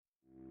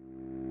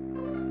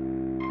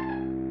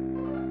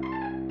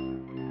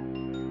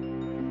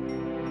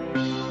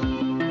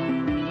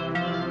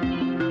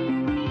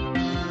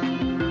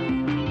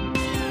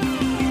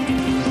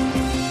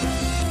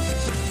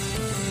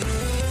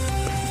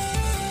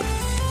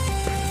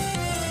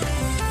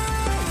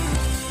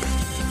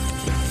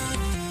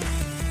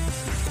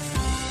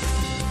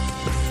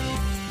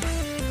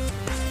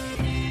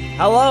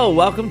Hello,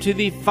 welcome to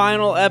the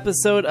final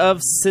episode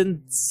of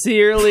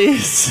Sincerely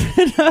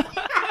Sinnoh.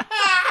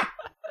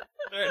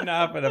 Starting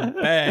off in a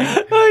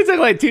bang. We took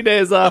like 2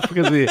 days off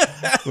because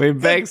we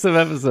banked some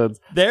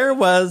episodes. There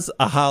was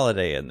a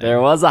holiday in there.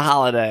 There was a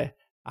holiday.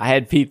 I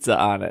had pizza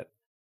on it.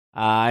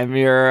 I'm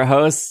your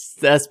host,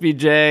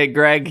 SBJ,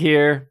 Greg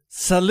here.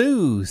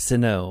 Salut,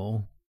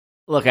 Sinnoh.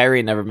 Look,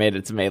 Irene never made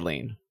it to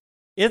Maylene.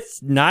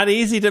 It's not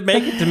easy to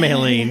make it to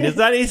Maylene. It's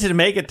not easy to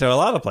make it to a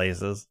lot of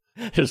places.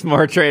 There's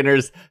more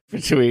trainers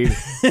between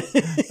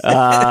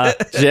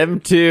Gym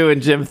 2 and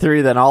Gym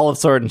 3 than all of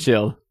Sword and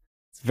Shield.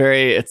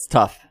 It's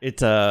tough.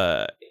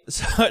 So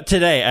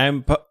today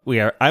I'm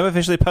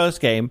officially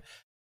post game.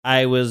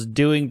 I was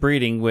doing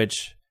breeding,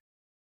 which,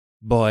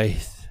 boy,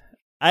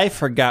 I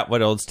forgot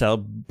what old style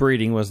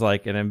breeding was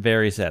like, and I'm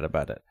very sad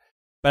about it.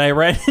 But I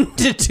ran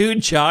into two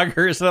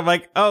joggers, and I'm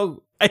like,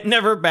 oh, I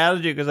never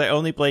battled you because I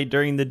only played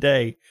during the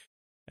day,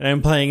 and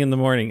I'm playing in the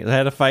morning. I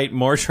had to fight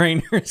more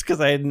trainers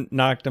because I hadn't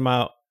knocked them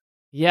out.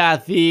 Yeah,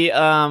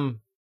 faithful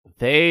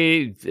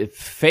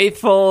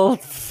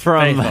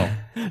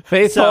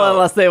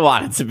unless they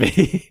wanted to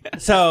be.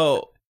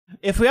 So,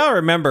 if we all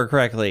remember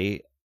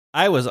correctly,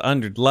 I was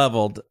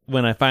under-leveled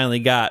when I finally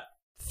got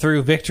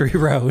through Victory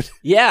Road.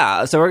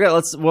 Yeah, so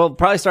we'll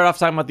probably start off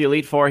talking about the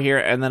Elite Four here,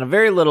 and then a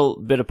very little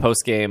bit of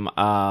post game,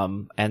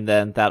 and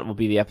then that will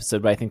be the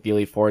episode. But I think the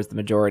Elite Four is the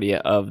majority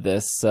of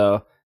this.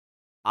 So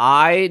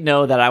I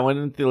know that I went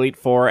into the Elite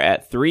Four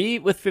at 3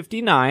 with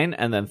 59,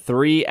 and then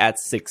 3 at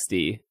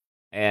 60.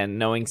 And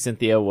knowing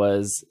Cynthia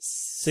was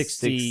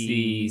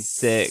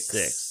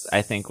 66,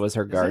 I think was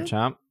her guard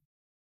chomp.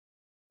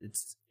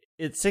 It's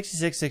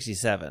 66,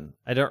 67.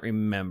 I don't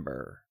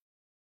remember.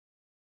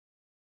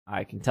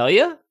 I can tell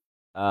you.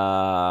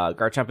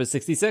 Garchomp is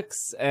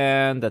 66,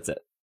 and that's it.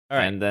 All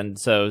right. And then,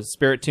 so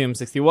Spirit Tomb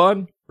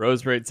 61,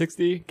 Roserade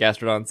 60,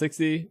 Gastrodon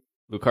 60,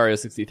 Lucario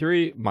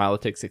 63,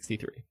 Milotic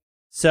 63.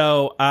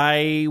 So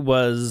I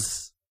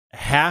was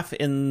half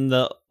in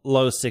the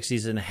low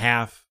 60s and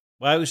half,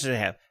 well, I should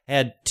have. I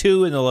had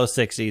 2 in the low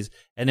 60s,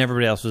 and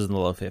everybody else was in the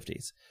low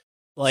 50s.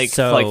 Like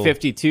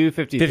 52,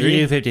 53?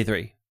 52,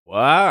 53.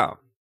 Wow.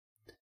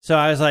 So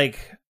I was like,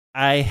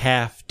 I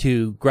have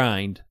to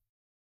grind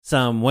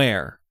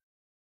somewhere.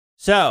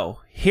 So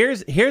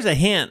here's a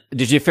hint.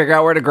 Did you figure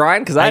out where to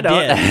grind? Because I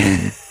don't.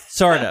 Did.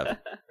 Sort of.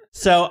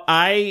 So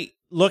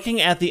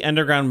looking at the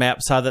underground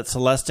map, saw that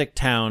Celestic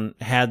Town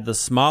had the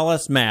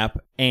smallest map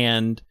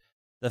and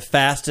the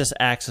fastest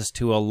access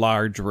to a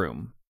large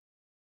room.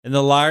 And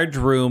the large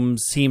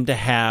rooms seem to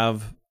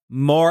have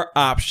more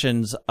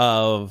options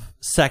of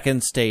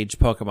second stage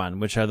Pokemon,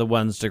 which are the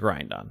ones to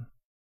grind on.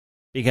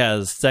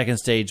 Because second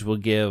stage will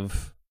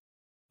give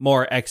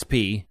more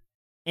XP.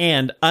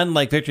 And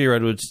unlike Victory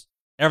Road, which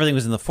everything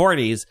was in the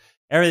 40s,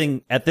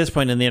 everything at this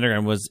point in the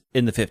underground was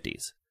in the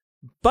 50s.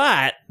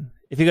 But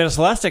if you go to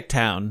Celestic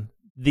Town,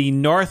 the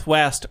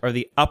northwest or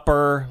the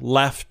upper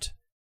left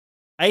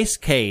ice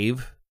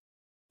cave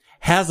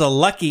has a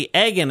lucky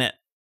egg in it.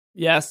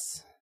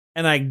 Yes.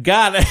 And I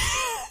got it.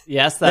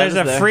 Yes, there's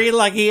a free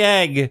lucky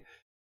egg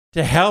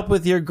to help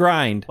with your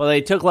grind. Well,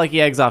 they took lucky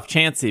eggs off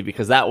Chansey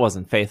because that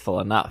wasn't faithful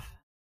enough.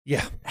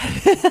 Yeah.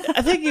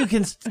 I think you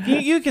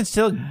can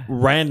still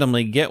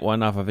randomly get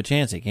one off of a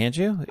Chansey, can't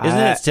you? Isn't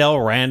it still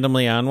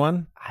randomly on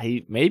one?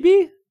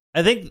 Maybe?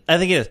 I think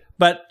it is.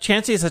 But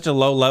Chansey is such a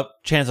low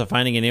chance of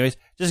finding it anyways.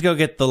 Just go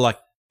get the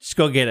luck. Just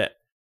go get it.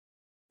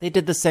 They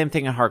did the same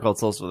thing in Heart Gold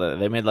Souls with it.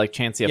 They made like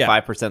Chansey a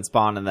 5%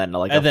 spawn and then a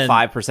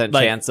 5%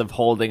 chance of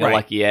holding a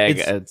lucky egg.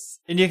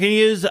 And you can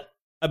use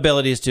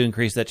abilities to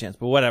increase that chance,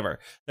 but whatever.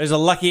 There's a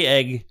lucky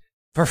egg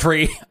for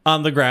free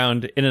on the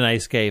ground in an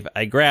ice cave.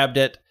 I grabbed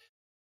it.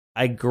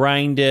 I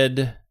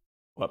grinded.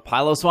 What,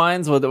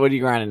 Piloswines? What are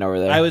you grinding over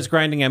there? I was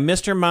grinding on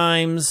Mr.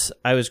 Mimes.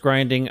 I was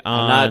grinding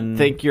on... I do not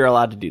think you're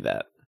allowed to do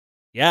that.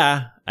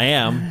 Yeah, I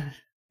am.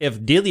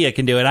 If Delia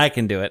can do it, I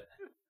can do it.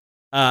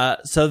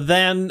 So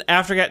then,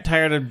 after I got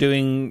tired of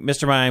doing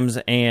Mr. Mimes,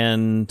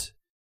 and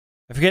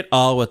I forget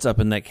all what's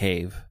up in that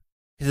cave,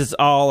 because it's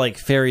all like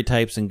fairy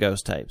types and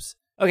ghost types.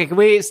 Okay, can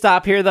we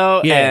stop here, though?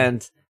 Yeah.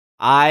 And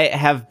I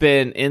have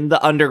been in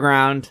the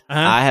underground. Uh-huh.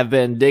 I have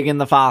been digging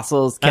the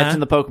fossils, catching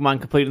the Pokemon,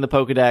 completing the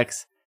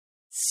Pokedex.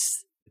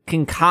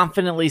 Can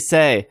confidently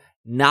say,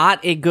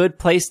 not a good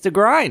place to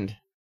grind.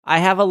 I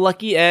have a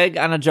lucky egg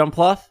on a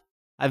Jumpluff.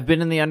 I've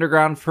been in the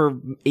underground for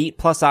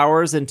 8+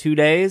 hours in 2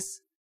 days.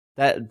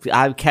 That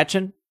I'm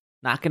catching,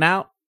 knocking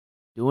out,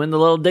 doing the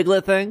little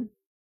Diglett thing.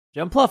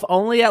 Jumpluff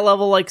only at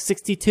level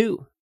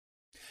 62.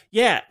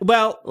 Yeah,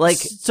 well,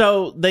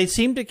 so they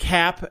seem to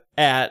cap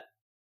at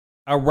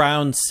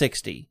around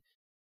 60,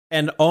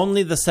 and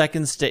only the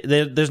second stage.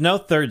 There's no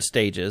third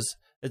stages.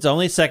 It's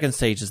only second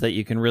stages that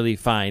you can really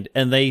find,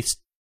 and they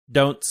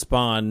don't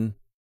spawn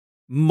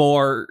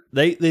more.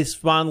 They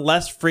spawn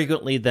less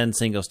frequently than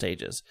single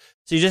stages.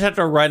 So you just have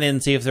to run in,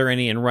 see if there are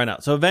any, and run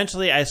out. So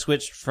eventually I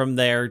switched from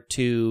there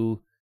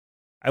to,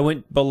 I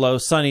went below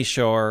Sunny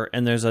Shore,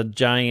 and there's a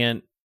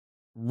giant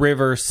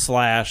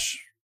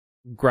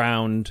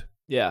river/ground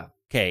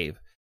cave.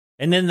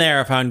 And in there,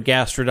 I found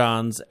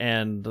Gastrodons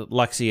and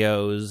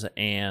Luxios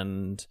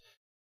and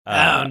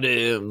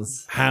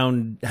Houndooms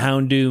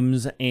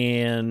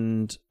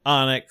and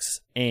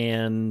Onyx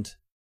and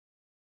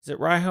is it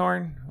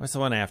Rhyhorn? What's the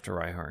one after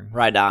Rhyhorn?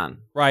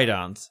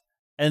 Rhydons.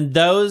 And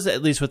those,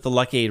 at least with the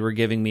Lucky 8, were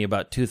giving me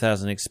about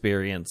 2,000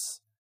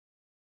 experience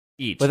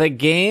each. With a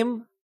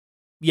game?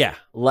 Yeah.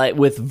 Like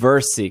with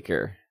Verse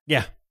Seeker.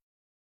 Yeah.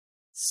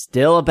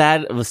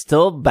 It was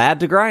still bad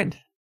to grind.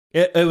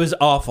 It was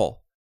awful.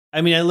 I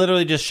mean, I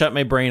literally just shut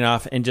my brain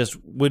off and just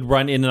would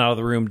run in and out of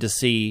the room to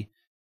see.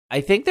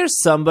 I think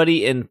there's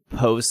somebody in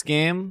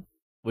post-game,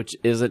 which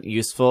isn't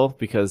useful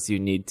because you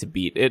need to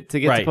beat it to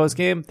get to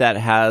post-game, that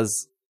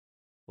has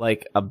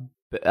like a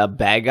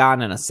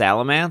Bagon and a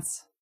Salamence.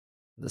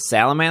 The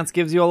Salamence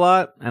gives you a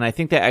lot, and I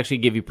think they actually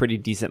give you pretty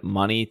decent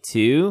money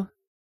too.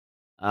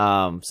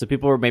 So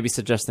people were maybe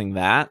suggesting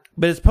that.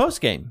 But it's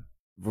post-game.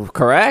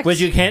 Correct.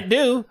 Which you can't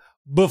do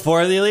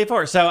before the Elite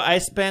Four. So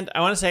I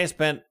want to say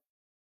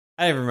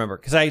I don't remember,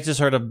 because I want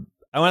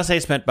to say I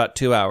spent about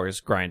 2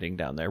 hours grinding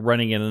down there,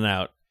 running in and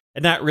out,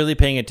 and not really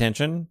paying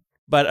attention.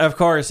 But of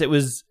course, it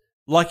was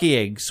Lucky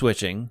Egg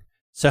switching.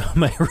 So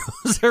my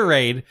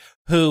Roserade,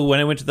 who when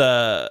I went to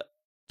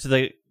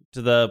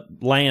the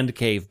land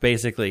cave,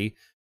 basically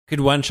could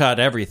one-shot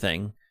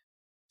everything.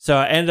 So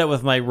I ended up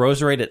with my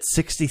Roserade at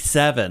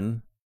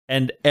 67,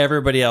 and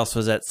everybody else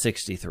was at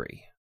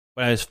 63.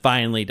 When I was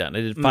finally done,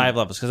 I did 5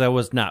 levels because I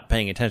was not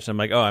paying attention. I'm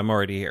like, oh, I'm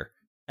already here.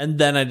 And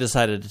then I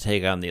decided to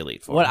take on the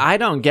Elite Four. What I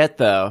don't get,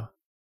 though,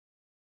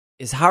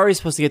 is how are you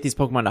supposed to get these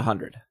Pokemon to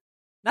 100?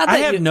 I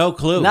have no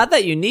clue. Not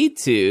that you need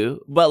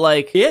to, but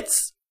like...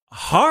 It's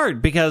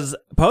hard because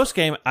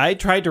post-game, I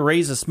tried to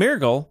raise a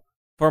Smeargle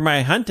for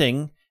my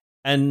hunting,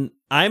 and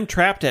I'm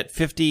trapped at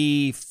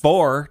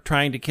 54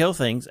 trying to kill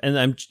things,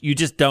 and you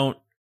just don't...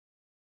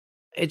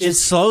 It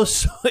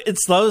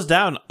slows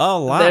down a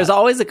lot. There's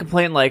always a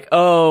complaint like,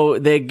 oh,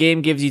 the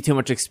game gives you too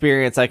much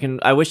experience.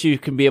 I wish you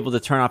can be able to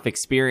turn off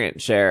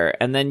experience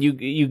share. And then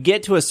you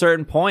get to a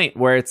certain point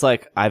where it's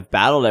like, I've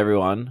battled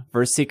everyone.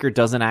 Verse Seeker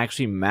doesn't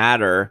actually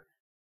matter.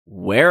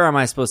 Where am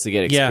I supposed to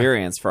get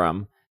experience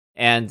from?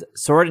 And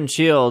Sword and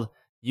Shield,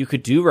 you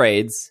could do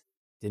raids.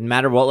 Didn't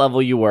matter what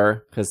level you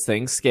were, because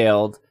things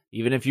scaled.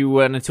 Even if you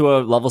went into a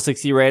level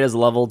 60 raid as a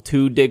level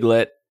 2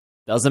 Diglett,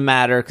 doesn't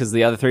matter, because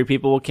the other 3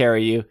 people will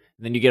carry you.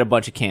 And then you get a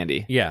bunch of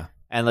candy. Yeah.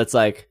 And it's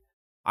like,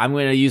 I'm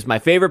going to use my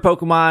favorite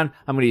Pokemon.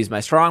 I'm going to use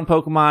my strong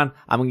Pokemon.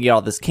 I'm going to get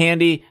all this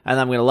candy. And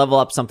I'm going to level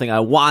up something I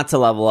want to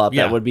level up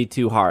that would be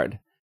too hard.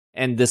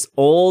 And this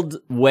old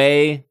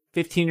way,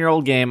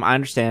 15-year-old game, I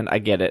understand. I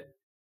get it.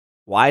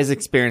 Why is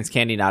experience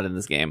candy not in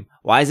this game?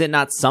 Why is it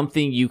not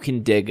something you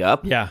can dig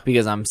up? Yeah.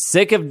 Because I'm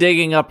sick of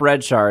digging up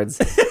red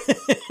shards.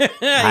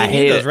 I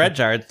hate those red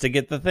shards to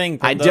get the thing.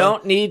 I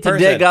don't need to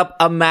dig up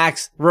a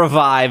max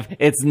revive.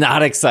 It's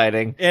not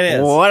exciting. It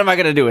is. What am I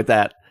going to do with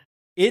that?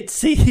 It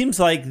seems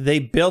like they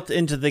built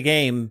into the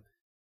game,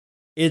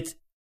 it's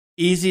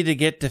easy to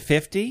get to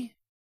 50,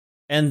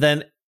 and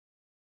then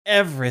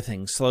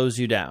everything slows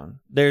you down.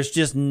 There's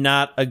just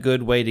not a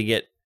good way to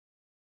get.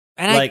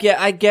 And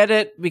I get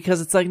it,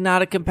 because it's like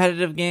not a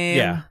competitive game.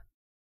 Yeah.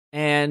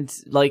 And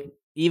like,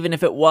 even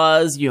if it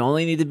was, you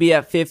only need to be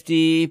at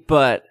 50,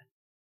 but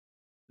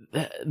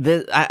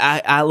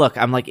I look,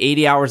 I'm like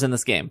 80 hours in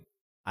this game.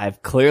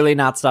 I've clearly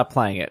not stopped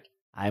playing it.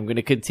 I'm going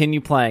to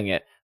continue playing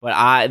it.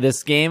 But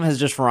this game has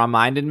just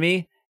reminded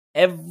me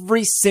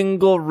every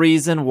single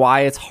reason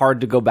why it's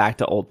hard to go back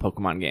to old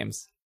Pokemon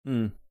games.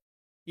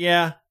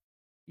 Yeah.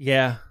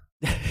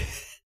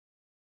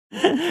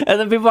 And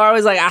then people are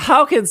always like,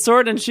 how can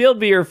Sword and Shield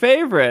be your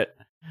favorite?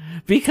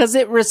 Because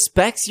it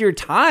respects your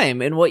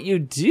time and what you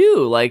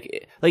do.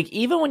 Like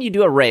even when you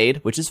do a raid,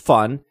 which is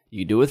fun,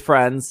 you do with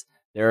friends.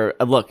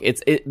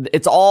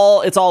 It's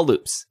all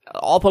loops.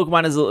 All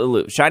Pokemon is a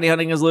loop. Shiny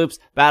hunting is loops.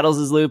 Battles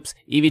is loops.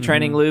 EV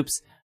training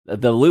loops.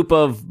 The loop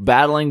of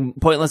battling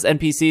pointless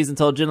NPCs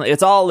until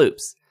it's all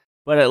loops.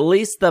 But at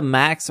least the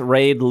max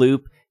raid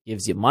loop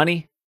gives you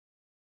money,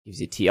 gives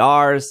you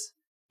TRs,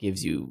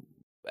 gives you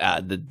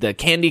the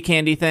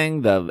candy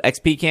thing, the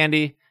XP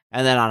candy.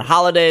 And then on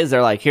holidays,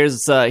 they're like,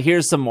 here's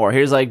some more.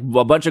 Here's like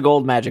a bunch of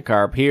gold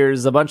Magikarp.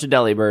 Here's a bunch of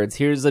Delibirds.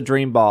 Here's a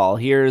Dream Ball.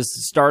 Here's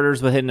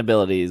starters with hidden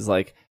abilities.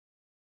 Like,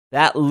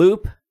 that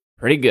loop,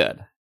 pretty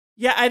good.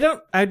 Yeah, I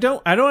don't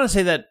want to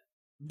say that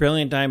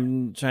Brilliant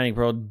Diamond Shining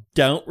Pearl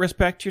don't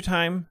respect your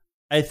time.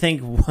 I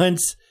think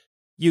once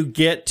you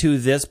get to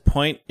this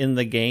point in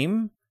the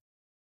game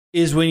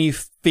is when you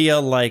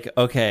feel like,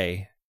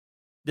 okay,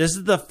 this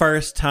is the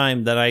first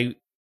time that I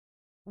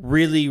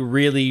really,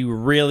 really,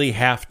 really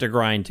have to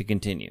grind to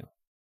continue.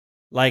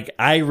 Like,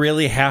 I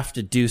really have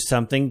to do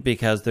something,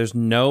 because there's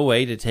no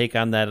way to take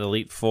on that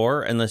Elite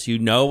Four unless you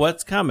know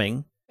what's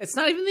coming. It's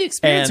not even the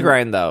experience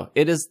grind, though.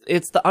 It's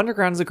the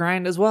underground's a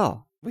grind as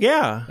well.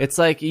 Yeah. It's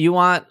like you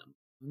want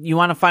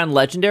to find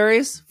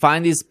legendaries,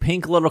 find these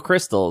pink little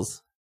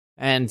crystals,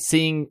 and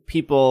seeing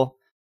people.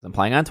 I'm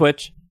playing on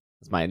Twitch.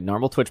 It's my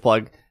normal Twitch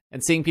plug.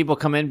 and seeing people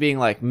come in being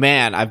like,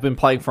 man, I've been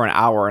playing for an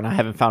hour and I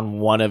haven't found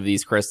one of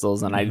these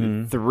crystals and I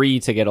need 3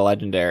 to get a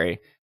legendary.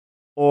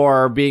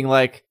 Or being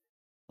like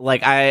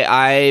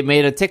I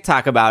made a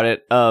TikTok about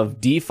it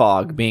of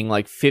defog being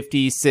like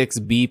 56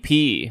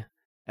 BP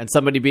and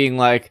somebody being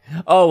like,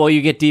 oh, well,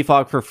 you get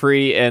defog for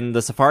free in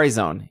the Safari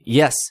Zone.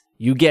 Yes,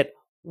 you get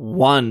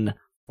 1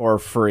 for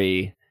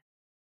free.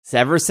 So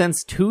ever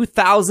since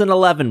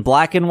 2011,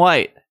 Black and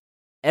White,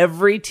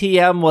 every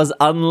TM was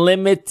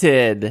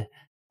unlimited.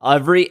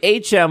 Every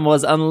HM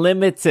was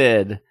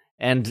unlimited.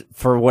 And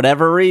for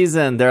whatever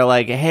reason, they're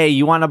like, hey,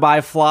 you want to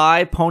buy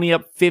Fly? Pony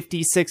up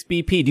 56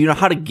 BP. Do you know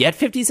how to get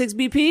 56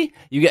 BP?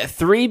 You get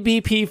 3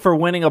 BP for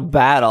winning a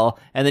battle,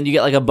 and then you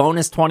get like a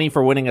bonus 20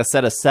 for winning a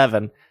set of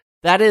 7.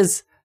 That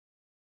is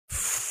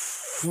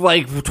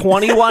like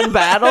 21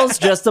 battles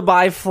just to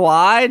buy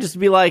Fly? Just to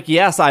be like,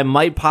 yes, I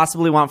might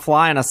possibly want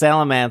Fly and a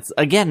Salamence.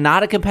 Again,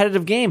 not a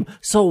competitive game.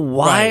 So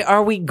why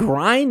are we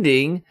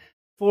grinding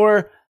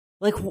for...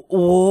 Like,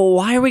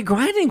 why are we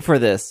grinding for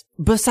this?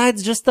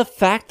 Besides just the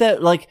fact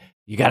that, like,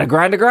 you gotta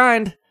grind to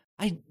grind.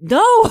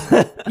 No.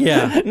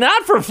 Yeah.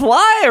 Not for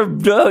Fly or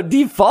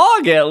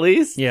defog, at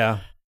least.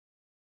 Yeah.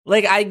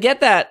 Like, I get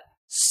that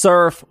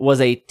Surf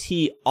was a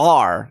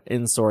TR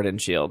in Sword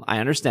and Shield. I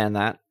understand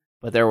that.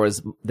 But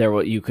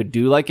you could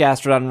do, like,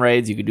 Gastrodon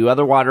raids. You could do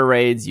other water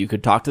raids. You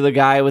could talk to the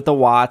guy with the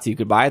Watts. You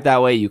could buy it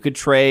that way. You could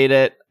trade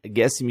it. I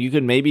guess you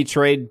could maybe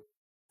trade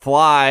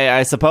Fly,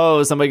 I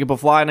suppose. Somebody could put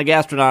Fly in a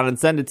Gastrodon and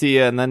send it to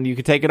you, and then you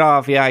could take it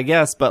off. Yeah, I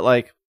guess. But,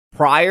 like,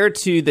 prior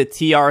to the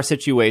TR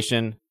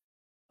situation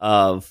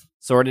of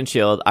Sword and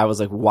Shield, I was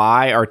like,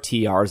 why are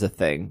TRs a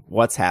thing?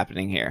 What's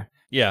happening here?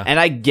 Yeah. And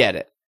I get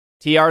it.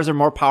 TRs are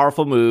more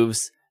powerful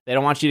moves. They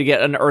don't want you to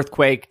get an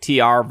Earthquake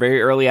TR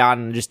very early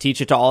on and just teach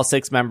it to all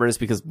 6 members,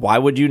 because why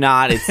would you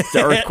not? It's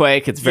the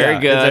Earthquake. It's very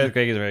good.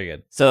 Earthquake is very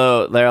good.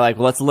 So they're like,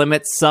 let's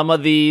limit some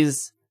of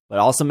these, but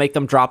also make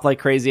them drop like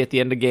crazy at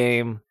the end of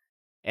game.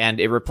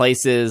 And it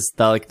replaces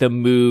the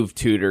move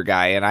tutor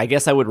guy. And I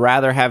guess I would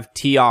rather have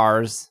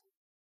TRs,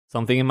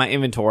 something in my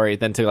inventory,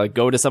 than to like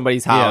go to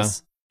somebody's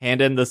house,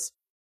 hand in this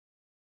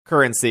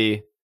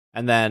currency,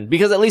 and then,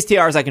 because at least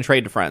TRs I can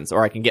trade to friends,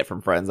 or I can get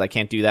from friends. I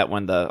can't do that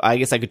when I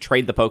guess I could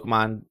trade the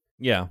Pokemon.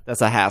 Yeah. That's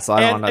a hassle.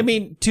 I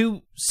mean,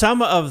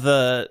 some of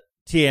the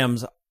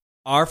TMs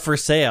are for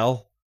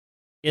sale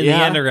in the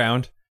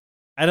underground.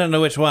 I don't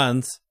know which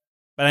ones,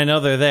 but I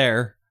know they're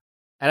there.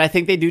 And I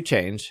think they do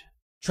change.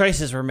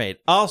 Choices were made.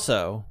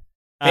 Also,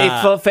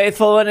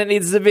 faithful when it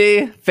needs to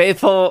be.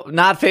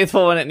 Not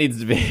faithful when it needs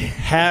to be.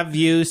 Have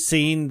you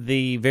seen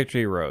the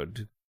Victory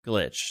Road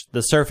glitch? The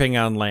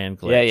surfing on land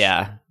glitch?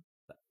 Yeah.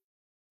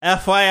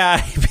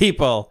 FYI,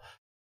 people,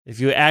 if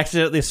you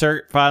accidentally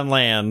surf on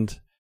land,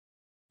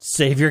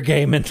 save your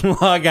game and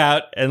log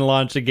out and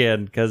launch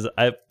again, because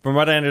from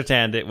what I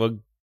understand,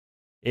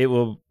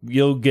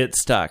 you'll get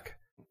stuck.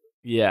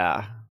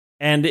 Yeah.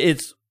 And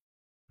it's...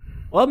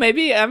 Well,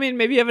 maybe you have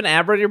an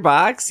Abra in your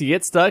box, you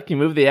get stuck, you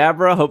move the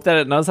Abra, hope that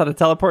it knows how to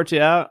teleport you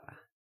out.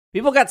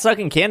 People got stuck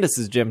in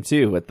Candace's gym,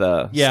 too, with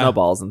the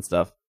snowballs and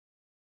stuff.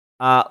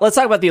 Let's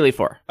talk about the Elite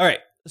Four. All right.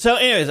 So,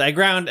 anyways, I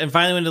ground and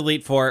finally went to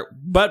Elite Four.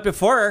 But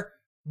before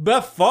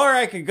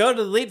I could go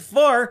to Elite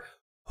Four,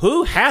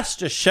 who has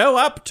to show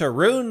up to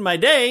ruin my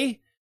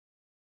day?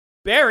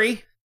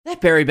 Barry.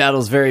 That Barry battle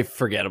is very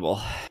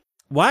forgettable.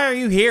 Why are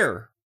you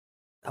here?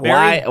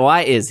 Barry?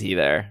 Why is he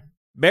there?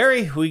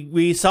 Barry,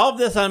 we solved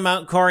this on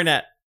Mount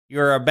Coronet.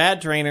 You're a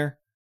bad trainer.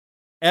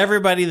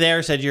 Everybody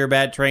there said you're a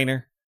bad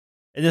trainer.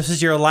 And this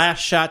is your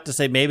last shot to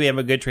say maybe I'm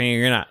a good trainer.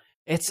 You're not.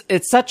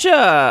 It's such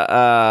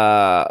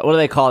a, what do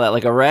they call that?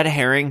 Like a red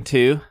herring,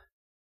 too?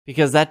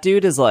 Because that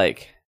dude is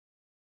like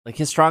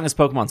his strongest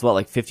Pokemon's what,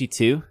 like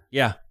 52?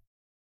 Yeah.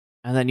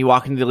 And then you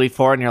walk into the Elite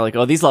Four and you're like,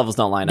 oh, these levels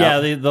don't line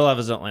up. Yeah, the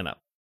levels don't line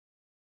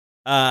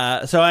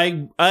up. So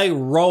I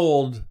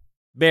rolled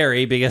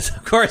Barry because,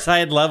 of course, I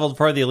had leveled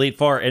for the Elite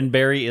Four, and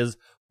Barry is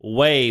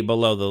way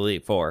below the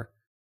Elite Four.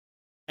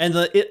 And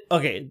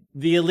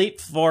the Elite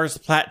Four's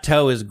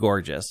plateau is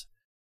gorgeous.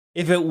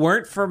 If it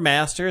weren't for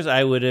Masters,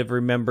 I would have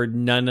remembered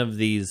none of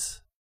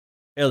these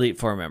Elite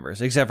Four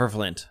members, except for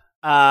Flint.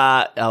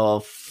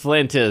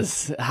 Flint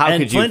is... How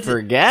could you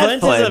forget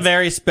Flint is a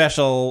very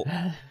special...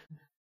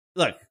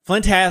 Look,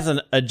 Flint has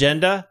an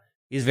agenda.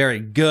 He's very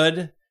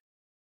good,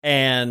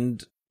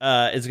 and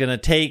is going to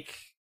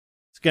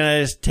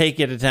just take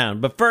you to town.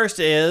 But first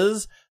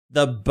is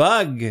the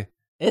bug.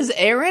 Is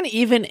Aaron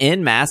even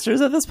in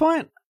Masters at this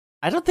point?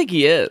 I don't think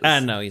he is.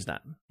 No, he's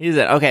not. He's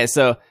in. Okay,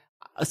 so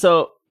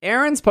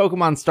Aaron's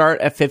Pokemon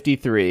start at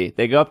 53.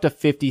 They go up to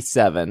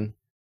 57.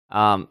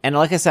 And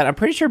like I said, I'm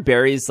pretty sure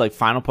Barry's like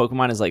final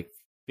Pokemon is like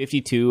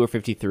 52 or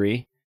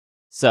 53.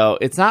 So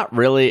it's not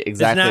really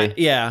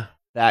exactly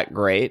that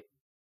great.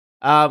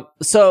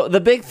 So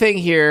the big thing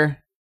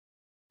here,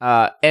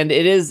 and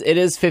it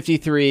is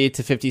 53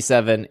 to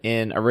 57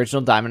 in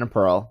original Diamond and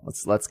Pearl.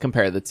 Let's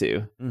compare the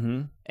two.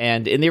 Mm-hmm.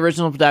 And in the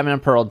original Diamond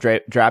and Pearl,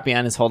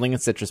 Drapion is holding a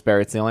Citrus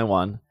Berry. It's the only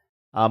one.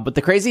 But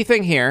the crazy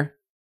thing here,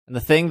 and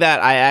the thing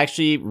that I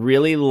actually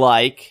really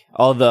like,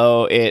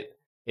 although it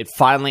it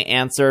finally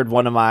answered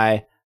one of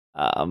my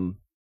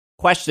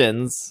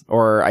questions,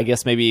 or I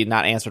guess maybe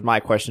not answered my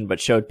question, but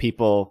showed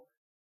people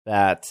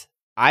that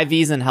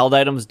IVs and held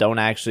items don't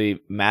actually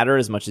matter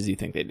as much as you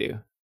think they do.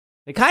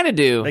 They kind of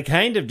do. They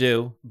kind of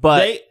do.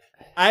 But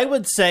I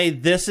would say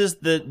this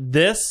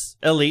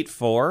Elite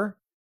Four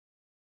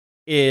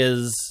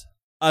is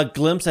a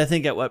glimpse, I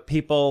think, at what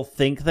people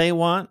think they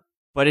want.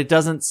 But it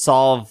doesn't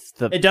solve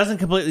It doesn't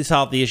completely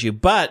solve the issue.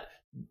 But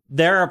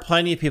there are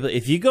plenty of people.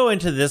 If you go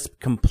into this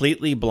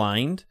completely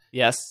blind,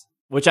 yes,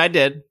 which I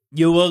did,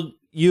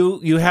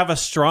 you have a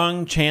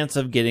strong chance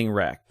of getting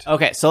wrecked.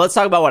 Okay, so let's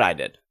talk about what I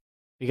did,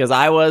 because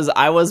I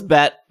was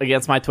bet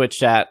against my Twitch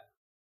chat.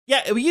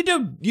 Yeah, you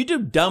do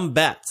dumb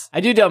bets. I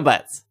do dumb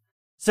bets.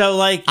 So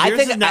like yours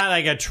is not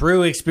like a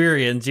true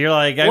experience. You're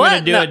like,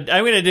 I'm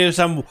gonna do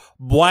some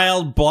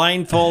wild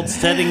blindfold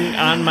setting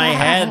on my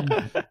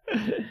head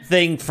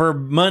thing for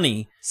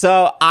money.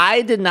 So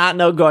I did not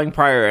know going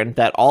prior in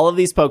that all of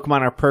these Pokemon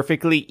are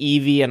perfectly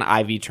EV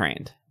and IV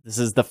trained. This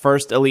is the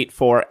first Elite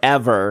Four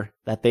ever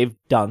that they've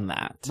done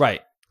that. Right.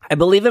 I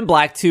believe in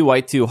Black 2,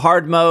 White 2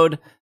 hard mode,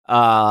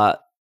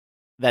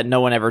 that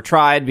no one ever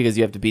tried because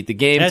you have to beat the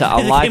game to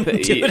unlock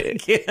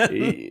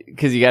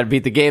because you got to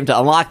beat the game to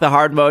unlock the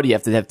hard mode. You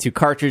have to have 2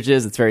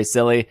 cartridges. It's very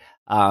silly.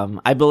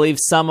 I believe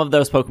some of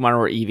those Pokemon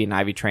were EV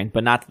and IV trained,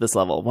 but not to this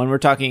level. When we're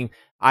talking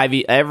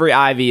IV, every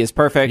IV is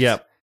perfect.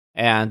 Yep.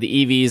 And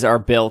the EVs are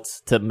built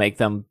to make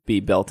them be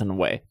built in a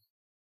way.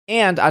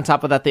 And on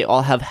top of that, they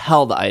all have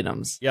held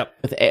items.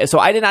 Yep. So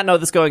I did not know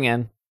this going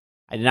in.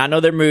 I did not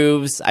know their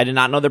moves. I did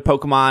not know their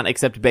Pokemon,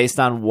 except based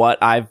on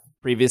what I've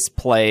previous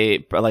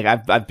play. Like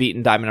I've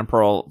beaten Diamond and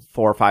Pearl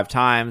 4 or 5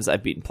 times.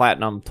 I've beaten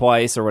Platinum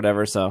twice or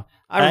whatever. So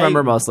I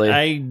remember mostly.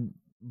 I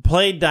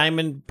played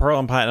Diamond, Pearl,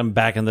 and Platinum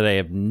back in the day.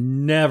 I've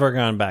never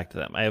gone back to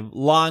them. I have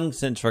long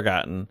since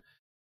forgotten.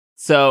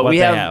 So we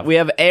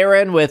have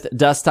Aaron with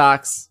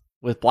Dustox,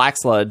 with Black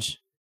Sludge,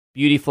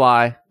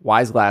 Beautyfly,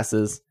 Wise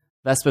Glasses,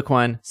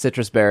 Vespiquen,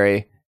 Citrus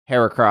Berry,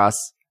 Heracross,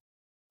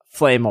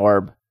 Flame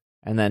Orb,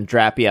 and then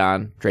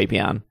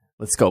Drapion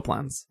with Scope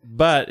Lens.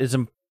 But it's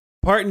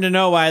important to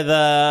know why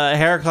the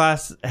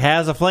Heracross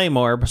has a Flame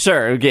Orb.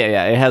 Sure,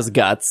 yeah, it has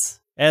guts.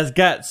 It has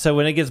guts, so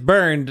when it gets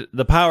burned,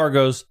 the power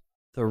goes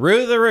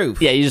through the roof.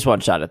 Yeah, you just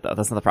one-shot it, though.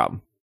 That's not the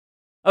problem.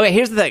 Okay,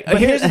 here's the thing. But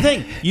here's the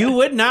thing. You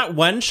would not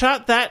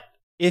one-shot that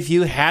if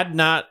you had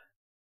not...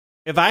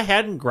 If I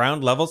hadn't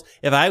ground levels,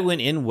 if I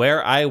went in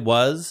where I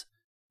was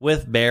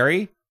with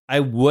Barry, I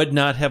would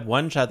not have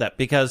one-shot that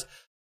because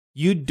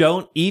you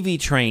don't EV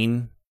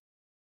train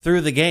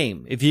through the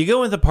game. If you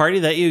go with the party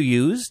that you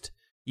used,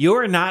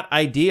 you're not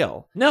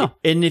ideal. No.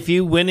 And if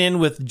you went in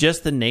with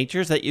just the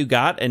natures that you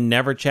got and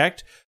never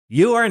checked,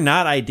 you are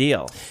not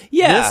ideal.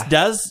 Yeah. This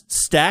does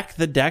stack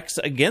the decks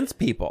against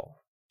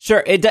people.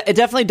 Sure, it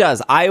definitely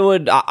does. I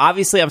would,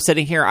 obviously I'm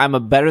sitting here, I'm a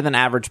better than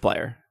average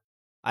player.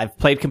 I've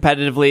played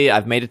competitively.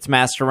 I've made it to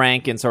master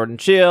rank in Sword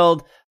and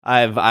Shield.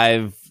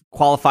 I've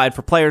qualified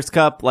for Players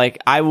Cup. Like,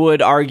 I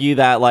would argue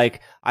that,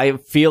 like, I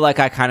feel like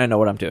I kind of know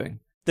what I'm doing.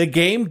 The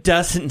game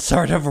doesn't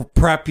sort of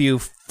prep you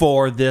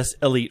for this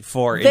Elite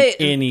Four in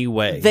any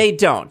way. They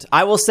don't.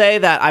 I will say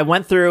that I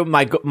went through,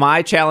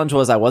 my challenge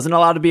was I wasn't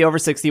allowed to be over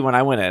 60 when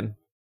I went in.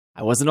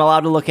 I wasn't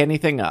allowed to look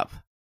anything up.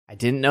 I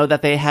didn't know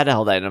that they had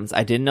held items.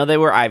 I didn't know they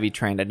were IV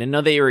trained. I didn't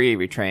know they were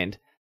EV trained.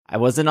 I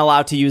wasn't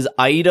allowed to use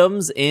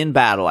items in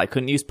battle. I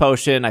couldn't use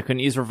potion. I couldn't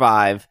use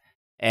revive.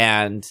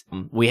 And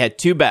we had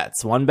 2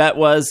 bets. One bet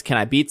was, can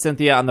I beat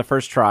Cynthia on the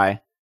first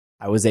try?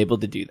 I was able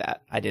to do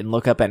that. I didn't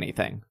look up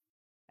anything.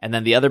 And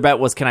then the other bet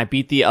was, can I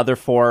beat the other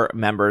 4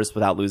 members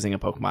without losing a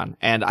Pokemon?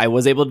 And I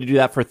was able to do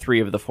that for 3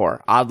 of the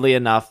 4. Oddly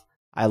enough,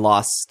 I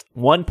lost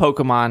 1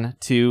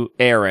 Pokemon to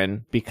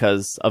Aaron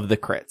because of the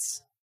crits.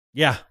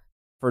 Yeah.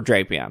 For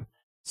Drapion.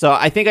 So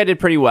I think I did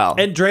pretty well.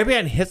 And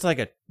Drapion hits like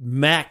a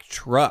Mack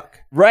truck.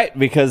 Right,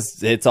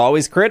 because it's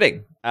always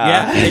critting.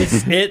 Yeah,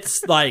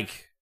 it's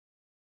like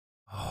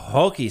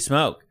hokey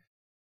smoke.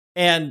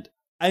 And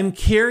I'm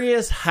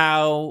curious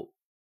how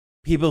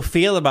people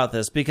feel about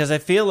this, because I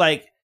feel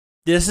like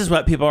this is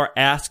what people are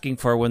asking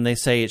for when they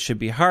say it should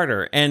be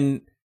harder.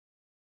 And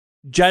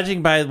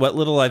judging by what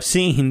little I've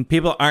seen,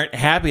 people aren't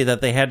happy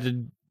that they had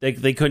to...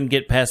 They couldn't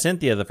get past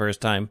Cynthia the first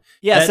time.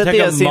 Yeah, that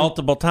Cynthia took them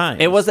multiple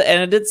times. It was,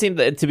 and it did seem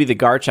to be the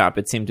Garchomp.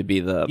 It seemed to be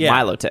the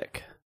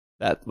Milotic.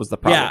 That was the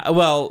problem. Yeah,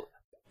 well,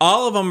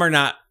 all of them are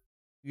not.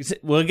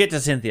 We'll get to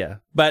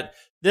Cynthia, but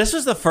this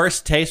was the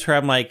first taste where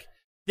I'm like,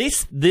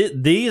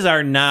 these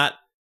are not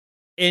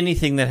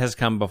anything that has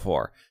come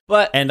before.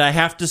 And I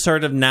have to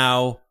sort of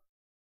now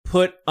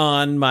put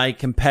on my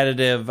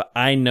competitive,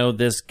 I know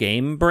this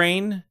game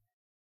brain,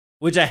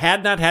 which I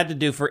had not had to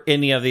do for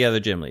any of the other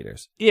gym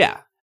leaders. Yeah.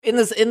 In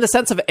the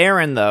sense of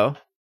Aaron, though,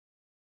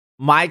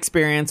 my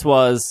experience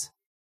was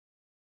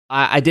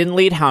I didn't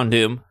lead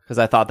Houndoom because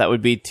I thought that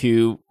would be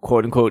too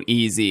quote-unquote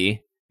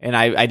easy, and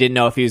I didn't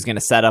know if he was going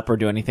to set up or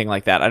do anything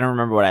like that. I don't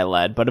remember what I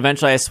led, but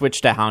eventually I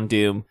switched to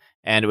Houndoom,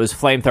 and it was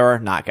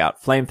Flamethrower,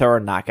 Knockout,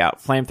 Flamethrower,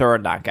 Knockout,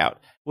 Flamethrower, Knockout,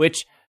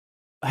 which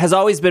has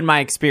always been my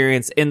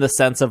experience in the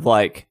sense of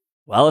like,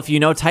 well, if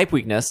you know type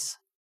weakness,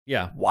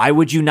 Yeah. Why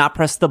would you not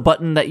press the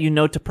button that you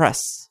know to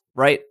press,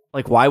 right?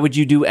 Like, why would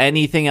you do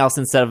anything else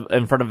instead of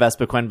in front of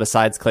Vespiquen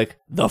besides click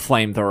the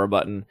flamethrower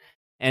button?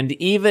 And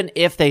even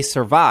if they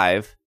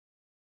survive,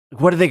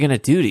 what are they going to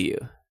do to you?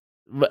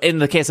 In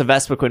the case of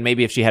Vespiquen,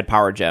 maybe if she had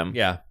Power Gem.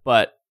 Yeah.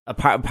 But a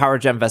Power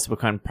Gem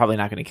Vespiquen probably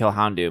not going to kill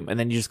Houndoom. And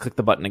then you just click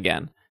the button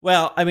again.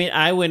 Well, I mean,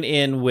 I went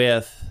in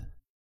with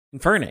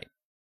Infernape.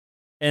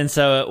 And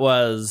so it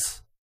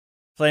was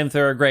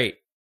Flamethrower, great.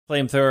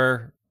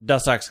 Flamethrower,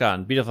 Dustox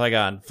gone. Beetlefly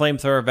gone.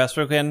 Flamethrower,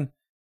 Vespiquen,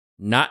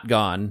 not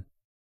gone.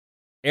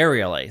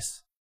 Aerial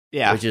Ace.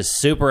 Yeah. Which is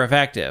super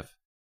effective.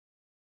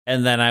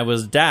 And then I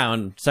was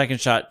down. Second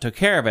shot took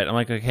care of it. I'm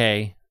like,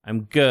 okay,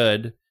 I'm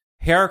good.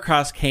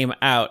 Heracross came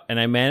out, and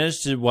I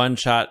managed to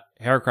one-shot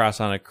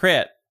Heracross on a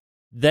crit.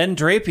 Then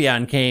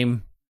Drapion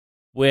came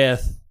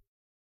with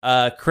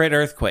a crit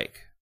Earthquake.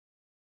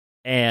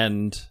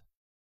 And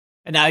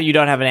now you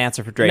don't have an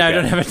answer for Drapion. No, I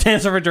don't have an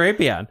answer for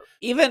Drapion.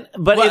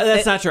 But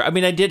that's not true. I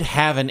mean, I did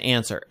have an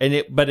answer,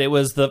 but it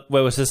was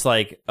just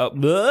like,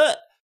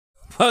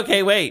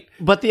 okay, wait.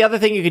 But the other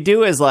thing you could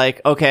do is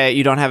like, okay,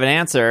 you don't have an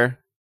answer.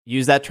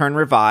 Use that turn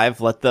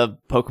revive. Let the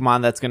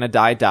Pokemon that's going to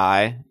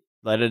die.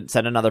 Let it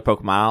send another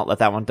Pokemon out. Let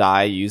that one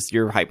die. Use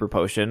your Hyper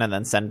Potion and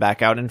then send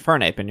back out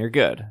Infernape and you're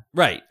good.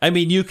 Right. I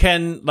mean, you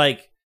can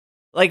like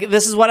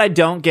this is what I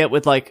don't get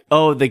with like,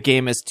 oh, the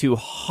game is too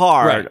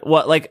hard. Right.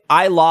 What like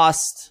I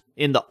lost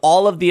in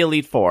all of the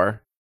Elite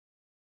Four.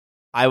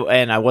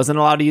 I wasn't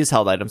allowed to use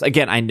held items.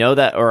 Again, I know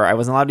that, or I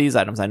wasn't allowed to use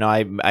items. I know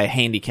I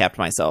handicapped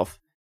myself.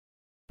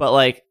 But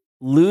like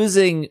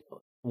losing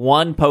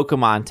one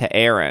Pokemon to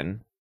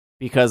Aaron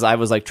because I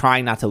was like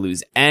trying not to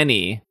lose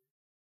any,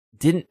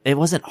 it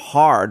wasn't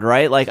hard,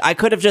 right? Like I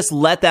could have just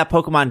let that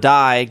Pokemon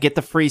die, get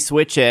the free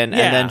switch in,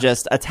 and then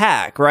just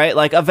attack, right?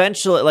 Like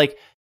eventually,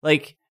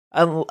 like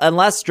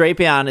unless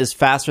Drapion is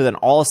faster than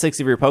all 6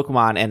 of your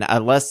Pokemon, and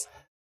unless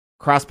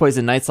Cross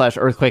Poison, Night Slash,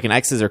 Earthquake, and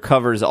X's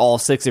covers all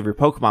 6 of your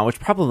Pokemon, which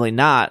probably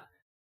not.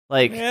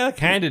 Like, yeah,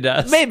 kind of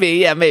does.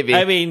 Maybe. I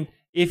mean,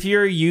 if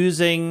you're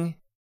using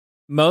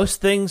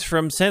most things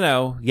from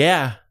Sinnoh,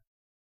 yeah,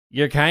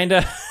 you're kind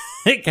of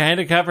it kind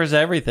of covers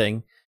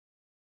everything.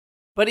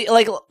 But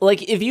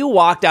like if you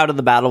walked out of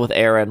the battle with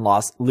Aaron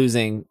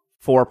losing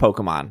 4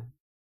 Pokemon,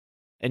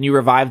 and you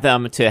revive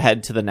them to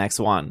head to the next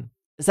one,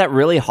 is that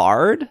really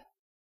hard?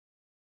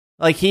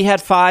 Like he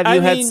had 5,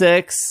 you had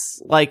 6.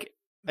 Like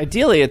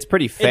ideally, it's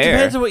pretty fair. It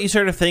depends on what you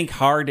sort of think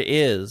hard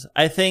is.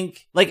 I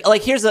think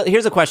like here's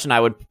a question I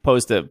would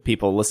pose to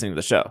people listening to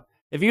the show.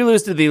 If you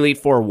lose to the Elite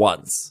Four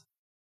once,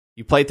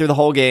 you played through the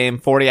whole game,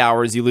 40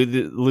 hours, you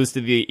lose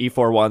to the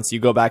E4 once, you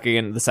go back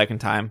again the second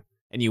time,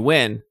 and you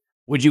win.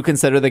 Would you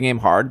consider the game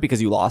hard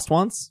because you lost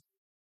once?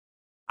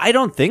 I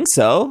don't think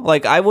so.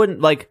 Like, I wouldn't,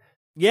 like...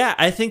 Yeah,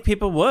 I think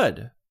people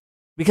would.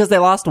 Because they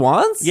lost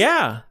once?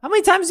 Yeah. How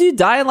many times do you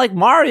die in, like,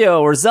 Mario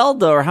or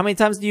Zelda? Or how many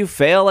times do you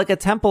fail, like, a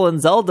temple in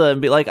Zelda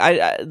and be like,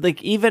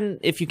 like, even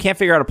if you can't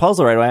figure out a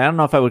puzzle right away, I don't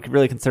know if I would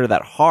really consider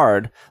that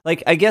hard.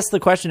 Like, I guess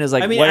the question is,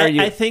 like, I mean, what are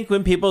you... I think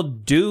when people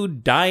do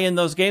die in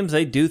those games,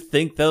 they do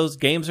think those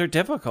games are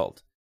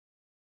difficult.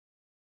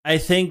 I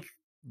think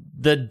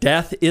the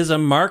death is a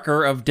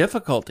marker of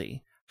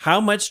difficulty. How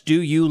much do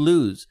you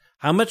lose?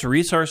 How much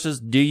resources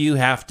do you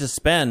have to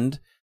spend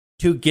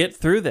to get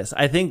through this?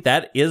 I think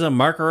that is a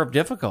marker of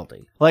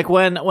difficulty. Like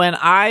when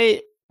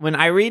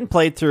Irene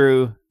played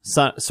through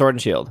Sword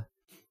and Shield,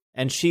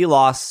 and she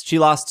lost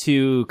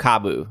to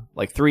Kabu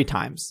like 3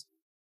 times,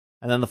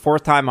 and then the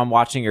 4th time I'm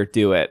watching her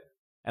do it,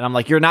 and I'm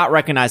like, you're not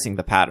recognizing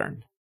the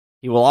pattern.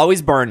 He will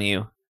always burn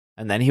you,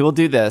 and then he will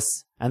do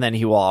this, and then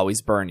he will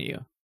always burn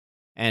you.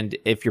 And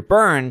if you're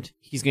burned,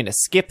 he's going to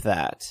skip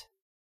that.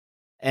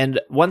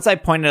 And once I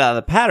pointed out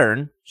the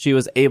pattern, she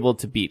was able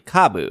to beat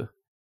Kabu.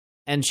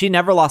 And she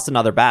never lost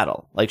another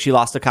battle. Like, she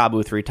lost to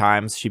Kabu 3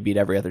 times. She beat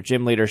every other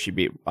gym leader. She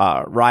beat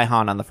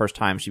Raihan on the first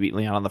time. She beat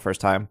Leon on the first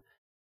time.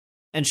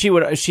 And she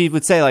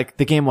would say, like,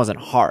 the game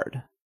wasn't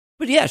hard.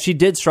 But yeah, she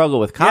did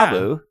struggle with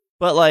Kabu. Yeah.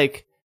 But,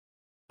 like,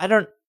 I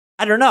don't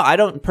know. I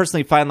don't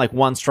personally find, like,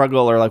 one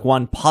struggle or, like,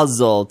 one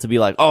puzzle to be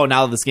like, oh,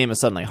 now this game is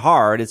suddenly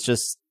hard. It's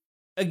just...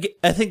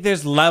 I think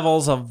there's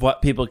levels of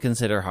what people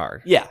consider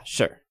hard. Yeah,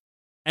 sure.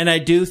 And I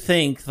do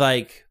think,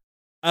 like,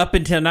 up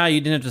until now, you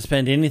didn't have to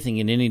spend anything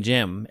in any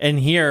gym. And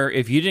here,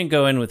 if you didn't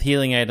go in with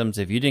healing items,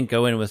 if you didn't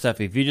go in with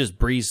stuff, if you just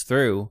breeze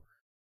through,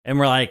 and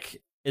we're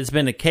like, it's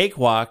been a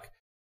cakewalk,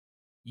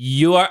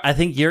 I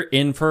think you're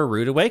in for a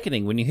rude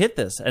awakening when you hit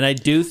this. And I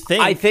do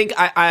think...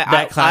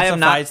 that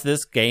classifies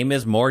this game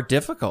as more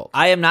difficult.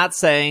 I am not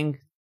saying...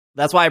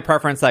 That's why I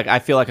preference, like, I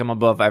feel like I'm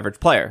above average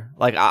player.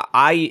 Like,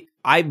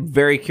 I'm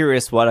very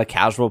curious what a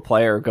casual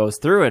player goes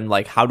through and,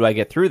 like, how do I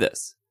get through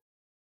this?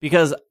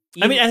 Because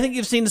I mean, I think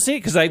you've seen it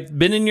because I've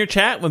been in your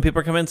chat when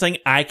people come in saying,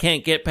 I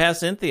can't get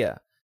past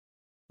Cynthia.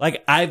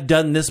 Like, I've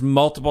done this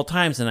multiple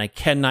times and I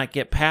cannot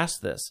get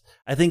past this.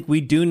 I think we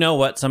do know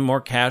what some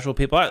more casual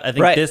people are. I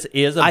think this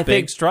is a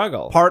big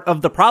struggle. Part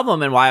of the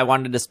problem and why I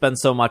wanted to spend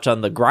so much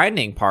on the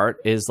grinding part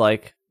is,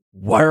 like,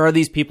 where are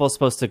these people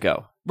supposed to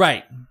go?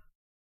 Right.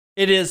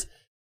 It is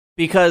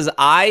Because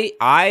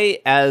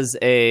I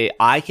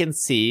can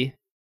see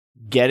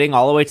getting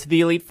all the way to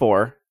the Elite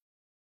Four,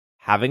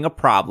 having a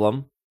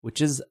problem,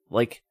 which is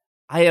like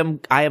I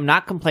am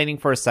not complaining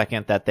for a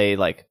second that they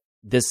like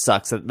this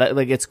sucks.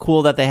 Like it's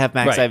cool that they have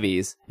max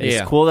IVs.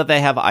 It's cool that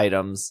they have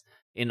items.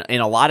 In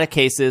a lot of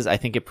cases, I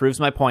think it proves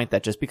my point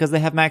that just because they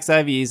have max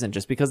IVs and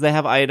just because they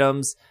have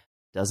items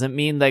doesn't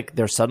mean like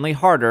they're suddenly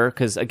harder.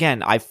 Because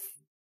again, I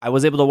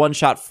was able to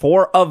one-shot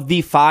 4 of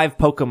the 5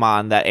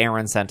 Pokemon that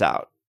Aaron sent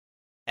out.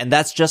 And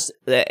that's just,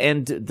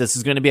 and this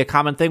is going to be a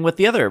common thing with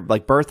the other,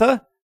 like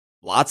Bertha,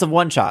 lots of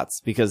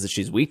one-shots because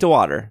she's weak to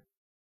water.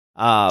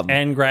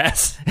 And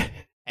grass.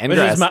 And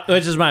grass.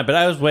 Which is mine, but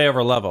I was way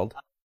over leveled.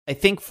 I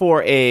think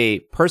for a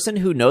person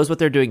who knows what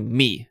they're doing,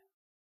 me,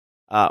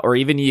 or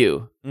even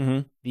you,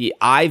 the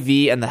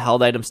IV and the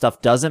held item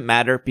stuff doesn't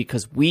matter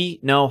because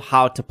we know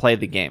how to play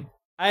the game.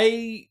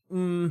 And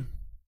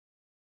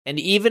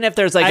even if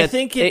there's like I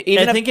think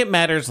it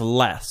matters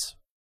less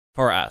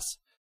for us.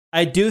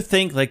 I do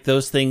think like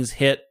those things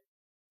hit.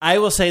 I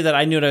will say that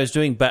I knew what I was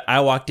doing, but I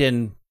walked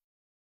in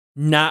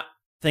not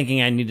thinking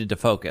I needed to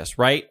focus,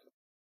 right?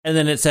 And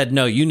then it said,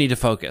 no, you need to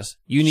focus.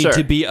 You need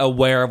to be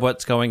aware of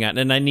what's going on.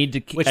 And I need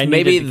to Which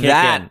maybe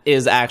that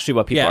is actually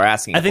what people are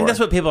asking for. I think that's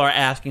what people are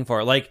asking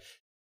for. Like,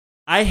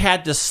 I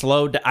had to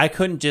slow down. I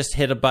couldn't just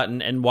hit a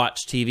button and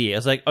watch TV. I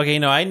was like, okay,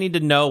 no, I need to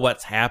know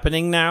what's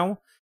happening now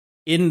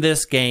in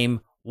this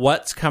game,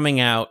 what's coming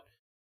out.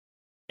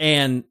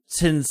 And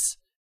since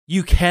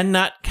you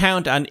cannot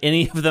count on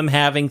any of them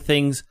having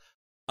things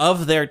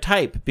of their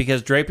type,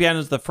 because Drapion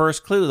is the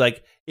first clue,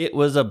 like, it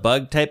was a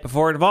bug type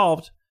before it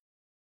evolved.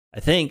 I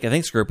think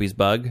Scroopy's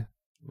bug.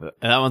 And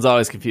that one's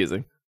always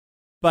confusing.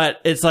 But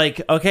it's like,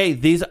 okay,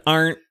 this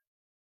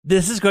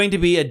is going to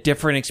be a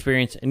different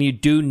experience, and you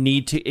do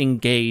need to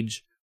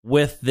engage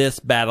with this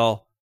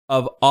battle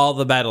of all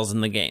the battles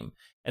in the game.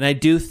 And I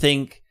do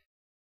think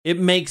it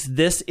makes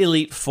this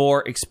Elite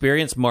Four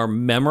experience more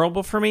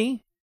memorable for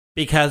me,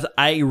 because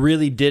I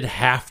really did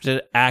have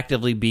to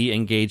actively be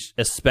engaged,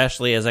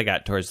 especially as I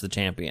got towards the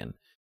champion.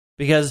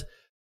 Because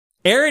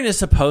Aaron is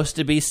supposed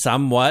to be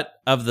somewhat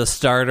of the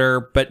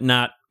starter, but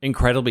not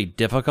incredibly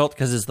difficult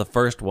because it's the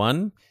first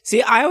one.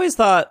 See, I always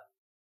thought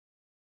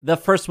the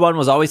first one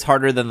was always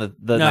harder than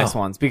the next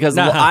ones because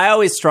I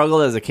always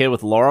struggled as a kid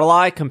with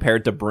Lorelei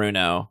compared to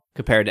Bruno,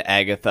 compared to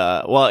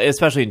Agatha. Well,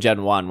 especially in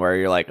Gen 1 where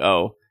you're like,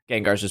 oh,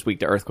 Gengar's just weak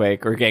to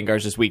Earthquake or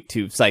Gengar's just weak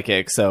to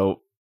Psychic.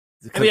 So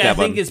I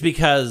think it's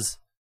because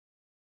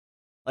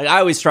like I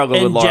always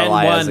struggled with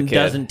Lorelei as a kid. Gen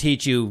 1 doesn't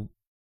teach you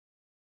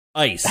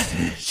ice.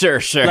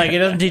 Sure. Like, it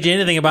doesn't teach you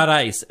anything about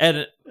ice.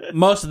 And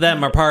most of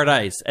them are part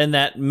ice. And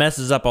that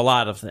messes up a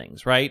lot of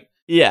things, right?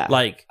 Yeah.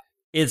 Like,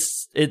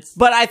 it's.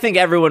 But I think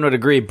everyone would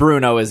agree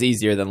Bruno is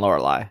easier than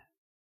Lorelei.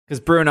 Because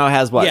Bruno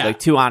has like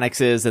 2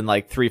 Onyxes and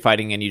like 3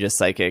 fighting and you just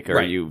Psychic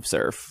or you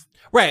Surf.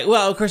 Right.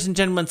 Well, of course, in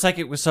Gen 1,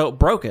 Psychic was so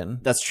broken.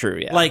 That's true,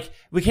 yeah. Like,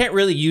 we can't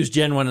really use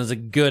Gen 1 as a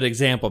good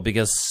example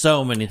because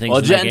so many things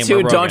in Gen that game 2,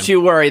 are broken. don't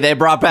you worry. They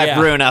brought back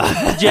Bruno.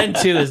 Gen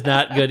 2 is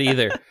not good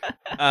either.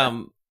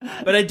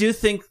 But I do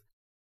think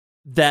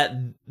that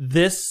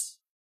this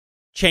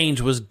change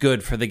was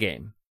good for the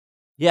game.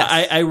 Yeah,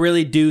 I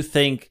really do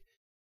think,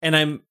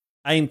 and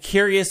I'm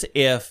curious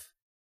if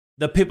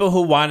the people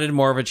who wanted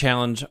more of a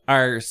challenge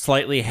are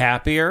slightly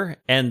happier,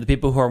 and the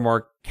people who are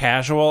more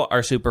casual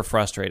are super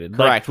frustrated.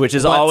 Correct, which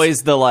is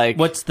always the like...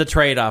 What's the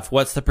trade-off?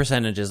 What's the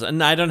percentages?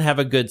 And I don't have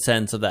a good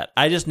sense of that.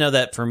 I just know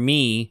that for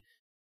me,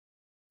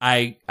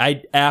 I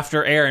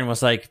after Aaron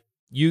was like,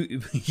 you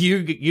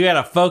got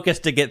to focus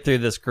to get through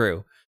this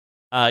crew.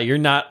 You're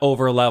not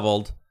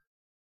over-leveled.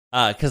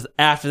 Because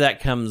after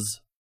that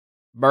comes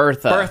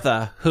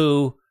Bertha,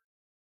 who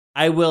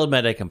I will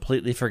admit I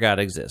completely forgot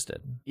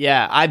existed.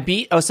 Yeah, I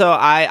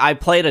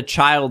played a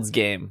child's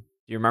game.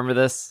 Do you remember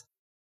this?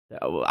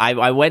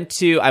 I went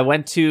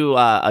to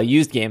a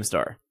used game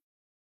store,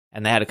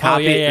 and they had a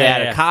copy. They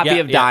had a copy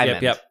of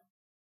Diamond. Yep.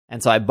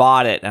 And so I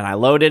bought it, and I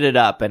loaded it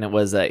up, and it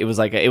was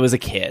a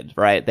kid,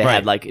 right? They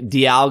had like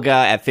Dialga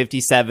at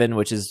 57,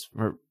 which is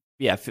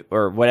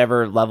or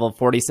whatever level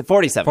 47.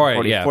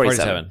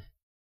 47.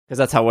 Because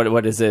that's how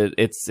what is it?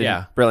 It's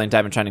Brilliant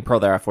Diamond Shining Pearl.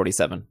 There at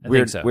 47.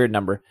 Weird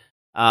number.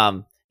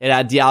 It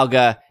had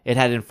Dialga. It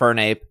had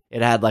Infernape.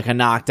 It had like a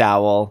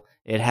Noctowl.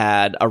 It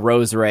had a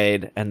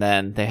Roserade, and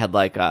then they had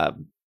like a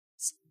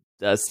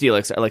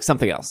Steelix or like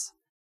something else.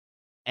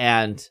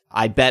 And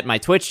I bet my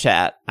Twitch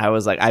chat, I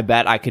was like, I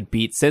bet I could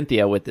beat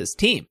Cynthia with this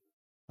team.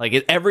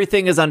 Like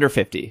everything is under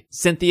 50.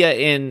 Cynthia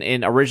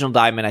in original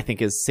Diamond, I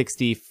think, is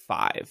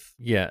 65.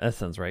 Yeah, that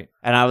sounds right.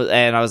 And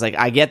I was like,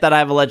 I get that I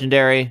have a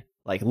legendary.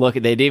 Like, look,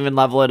 they didn't even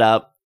level it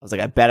up. I was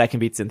like, I bet I can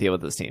beat Cynthia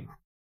with this team.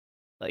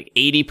 Like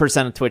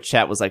 80% of Twitch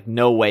chat was like,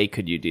 no way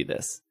could you do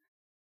this.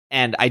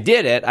 And I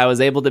did it. I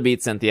was able to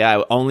beat Cynthia.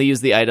 I only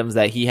used the items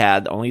that he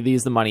had, only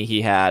used the money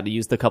he had,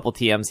 used a couple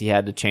TMs he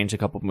had to change a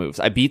couple moves.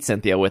 I beat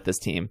Cynthia with this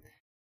team.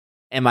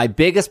 And my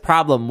biggest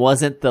problem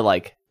wasn't the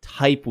like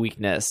type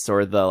weakness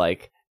or the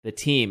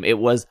team. It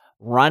was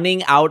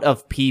running out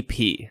of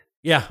PP.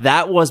 Yeah.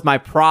 That was my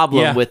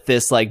problem with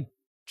this like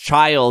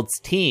child's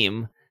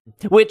team,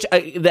 which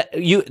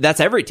that's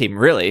every team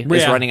really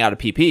is running out of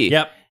PP.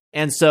 Yep.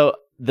 And so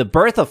the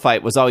Bertha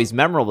fight was always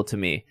memorable to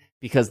me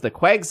because the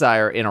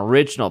Quagsire in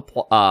original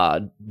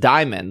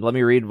Diamond, let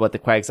me read what the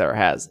Quagsire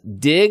has.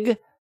 Dig,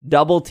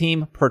 Double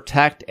Team,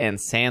 Protect, and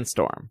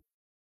Sandstorm.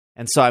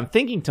 And so I'm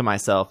thinking to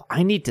myself,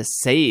 I need to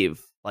save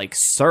like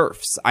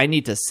Surfs. I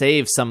need to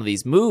save some of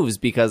these moves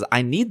because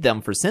I need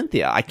them for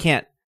Cynthia. I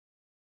can't.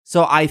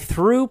 So I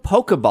threw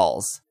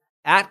Pokeballs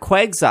at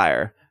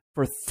Quagsire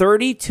for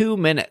 32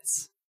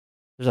 minutes.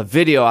 There's a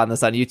video on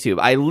this on YouTube.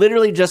 I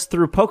literally just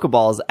threw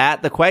Pokeballs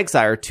at the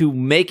Quagsire to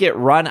make it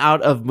run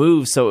out of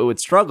moves so it would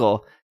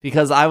struggle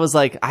because I was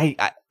like,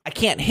 I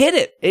can't hit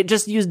it. It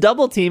just used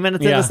Double Team and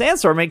it's in the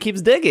Sandstorm and it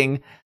keeps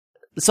digging.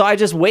 So I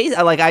just wait.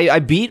 I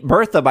beat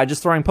Bertha by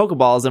just throwing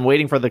Pokeballs and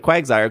waiting for the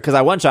Quagsire because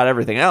I one-shot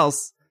everything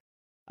else.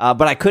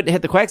 But I couldn't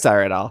hit the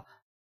Quagsire at all.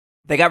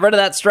 They got rid of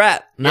that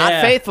strat.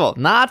 Not faithful.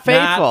 Not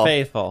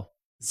faithful.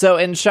 So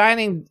in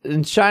Shining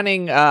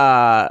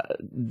Pearl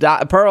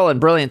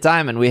and Brilliant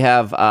Diamond, we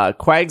have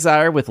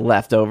Quagsire with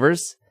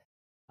Leftovers.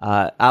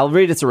 I'll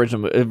read its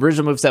original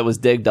moveset was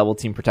Dig, Double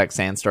Team, Protect,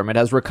 Sandstorm. It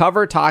has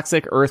Recover,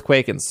 Toxic,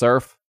 Earthquake, and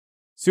Surf.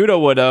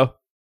 Pseudo-Widow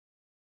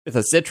with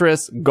a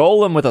Citrus.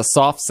 Golem with a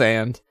Soft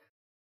Sand.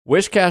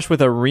 Wishcash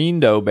with a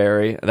Rindo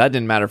Berry. That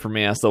didn't matter for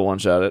me. I still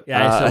one-shot it.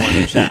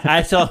 Yeah,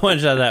 I still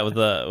one-shot that with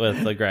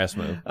the grass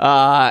move.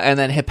 And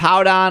then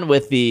Hippowdon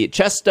with the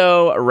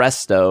Chesto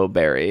Resto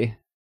Berry.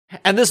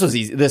 And this was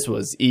easy.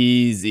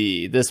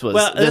 This was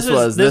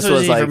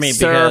like for me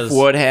Surf,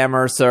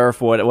 Woodhammer,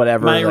 Surf,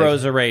 whatever. My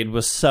Roserade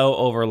was so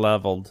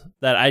over-leveled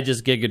that I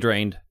just Giga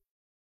Drained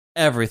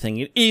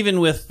everything. Even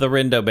with the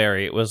Rindo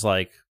Berry, it was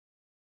like,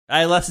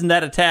 I lessened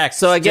that attack.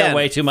 So again,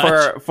 way too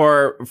much.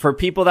 For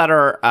people that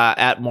are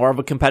at more of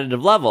a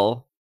competitive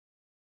level,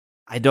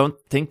 I don't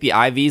think the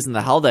IVs and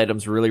the held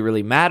items really,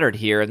 really mattered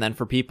here. And then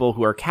for people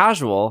who are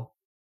casual,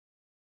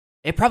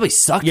 it probably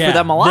sucked for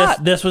them a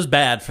lot. This was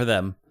bad for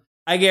them.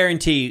 I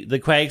guarantee the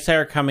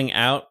Quagsire coming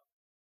out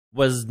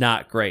was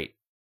not great.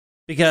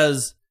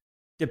 Because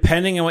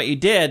depending on what you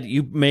did,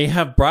 you may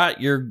have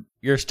brought your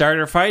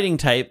starter fighting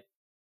type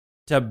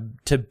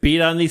to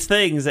beat on these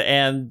things.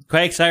 And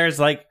Quagsire's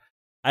like,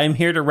 I'm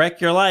here to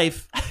wreck your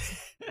life.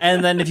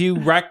 And then if you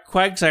wreck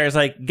Quagsire, it's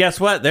like, guess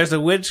what? There's a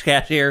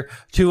Witchcat here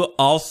to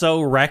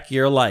also wreck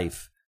your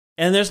life.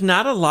 And there's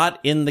not a lot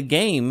in the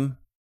game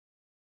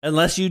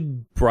unless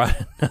you brought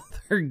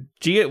another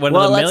one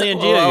of the million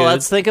Geodudes. Well,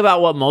 let's think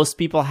about what most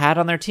people had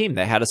on their team.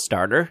 They had a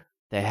starter.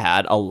 They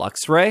had a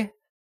Luxray.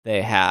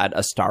 They had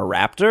a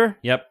Staraptor.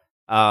 Yep.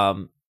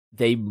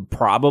 They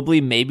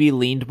probably maybe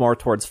leaned more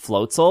towards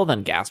Floatzel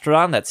than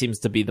Gastrodon. That seems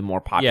to be the more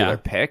popular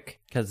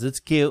pick. Because it's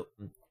cute.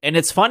 And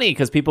it's funny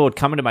because people would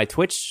come into my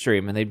Twitch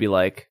stream and they'd be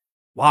like,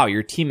 wow,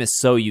 your team is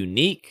so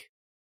unique.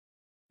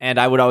 And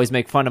I would always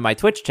make fun of my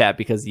Twitch chat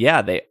because,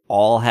 they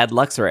all had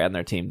Luxray on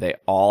their team. They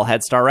all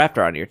had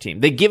Staraptor on your team.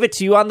 They give it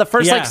to you on the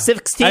first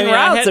 16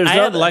 rounds. I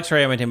had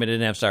Luxray on my team. I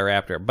didn't have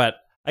Staraptor. But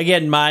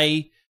again,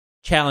 my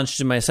challenge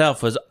to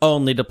myself was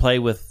only to play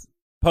with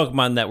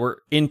Pokemon that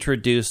were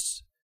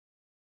introduced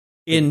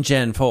in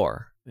Gen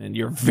 4. And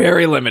you're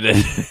very limited.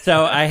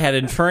 So I had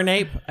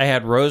Infernape, I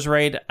had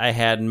Roserade, I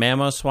had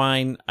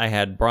Mamoswine, I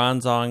had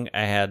Bronzong,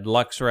 I had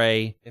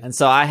Luxray. And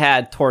so I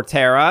had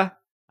Torterra,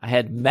 I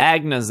had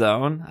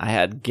Magnezone, I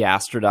had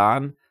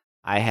Gastrodon,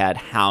 I had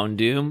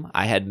Houndoom,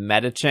 I had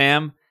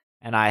Medicham,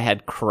 and I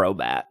had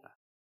Crobat.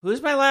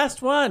 Who's my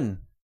last one?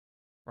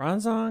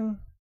 Bronzong?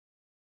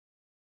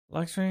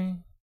 Luxray?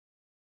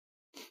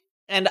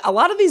 And a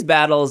lot of these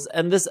battles,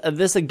 and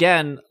this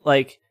again,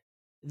 like,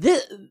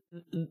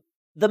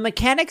 the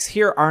mechanics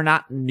here are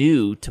not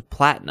new to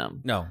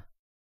Platinum. No.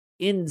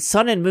 In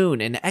Sun and Moon,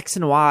 in X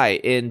and Y,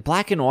 in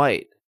Black and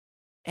White,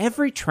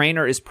 every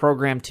trainer is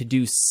programmed to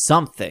do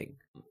something.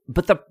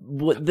 But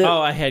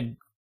I had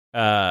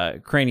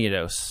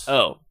Cranidos.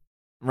 Oh,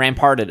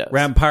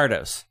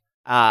 Rampardos.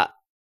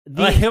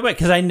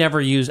 Because I never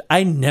used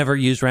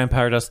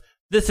Rampardos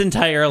this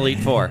entire Elite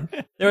Four.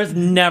 There was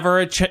never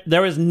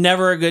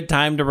a good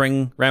time to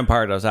bring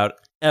Rampardos out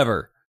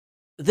ever.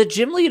 The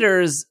gym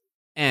leaders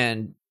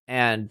and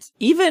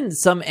even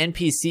some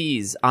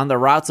NPCs on the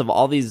routes of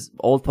all these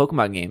old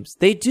Pokemon games,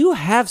 they do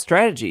have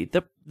strategy.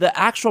 The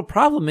actual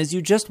problem is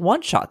you just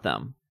one-shot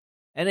them.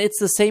 And it's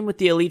the same with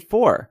the Elite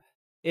Four.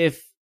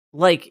 If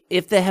the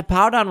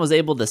Hippowdon was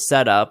able to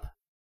set up,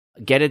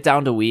 get it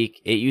down to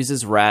weak, it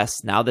uses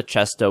Rest, now the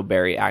Chesto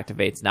Berry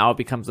activates, now it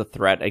becomes a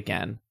threat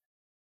again.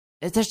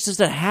 It just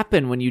doesn't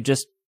happen when you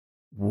just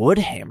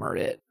Woodhammer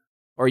it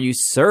or you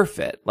Surf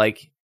it.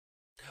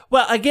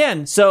 Well,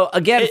 again,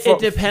 it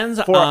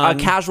depends for on a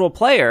casual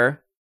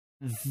player.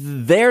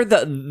 They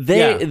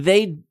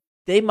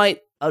might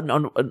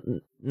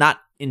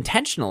not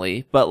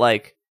intentionally,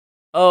 but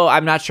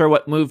I'm not sure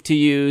what move to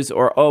use,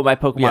 or my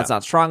Pokemon's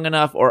not strong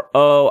enough, or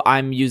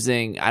I'm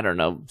using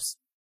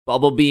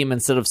Bubble Beam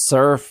instead of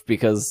Surf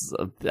because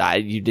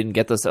you didn't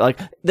get this.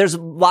 There's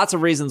lots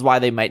of reasons why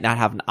they might not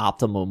have an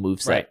optimal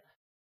moveset, right.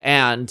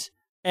 And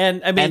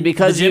And I mean, And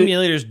because the gym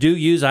leaders do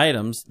use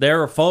items.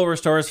 There are full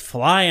restores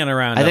flying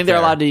around. I think they're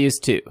allowed to use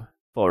 2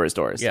 full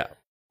restores. Yeah.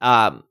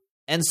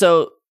 And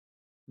so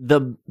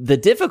the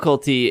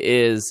difficulty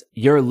is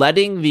you're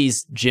letting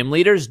these gym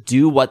leaders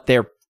do what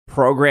they're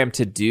programmed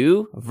to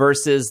do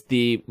versus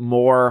the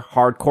more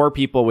hardcore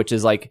people, which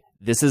is like,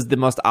 this is the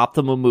most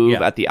optimal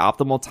move at the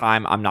optimal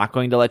time. I'm not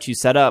going to let you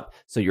set up.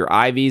 So your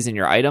IVs and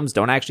your items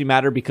don't actually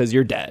matter because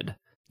you're dead.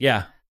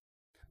 Yeah.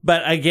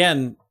 But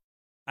again,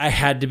 I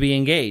had to be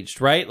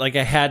engaged, right? Like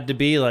I had to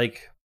be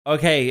like,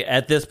 okay,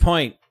 at this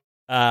point,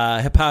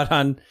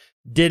 Hippowdon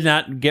did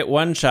not get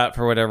one shot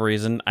for whatever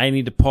reason. I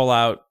need to pull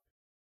out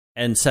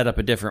and set up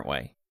a different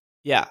way.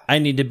 Yeah. I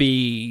need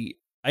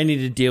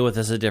to deal with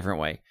this a different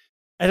way.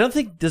 I don't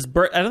think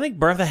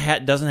Bertha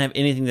Hat doesn't have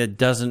anything that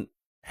doesn't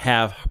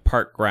have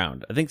part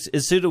ground. I think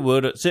is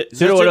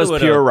Sudowoodo's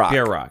pure rock.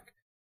 Pure rock.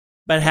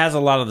 But it has a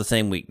lot of the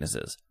same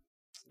weaknesses.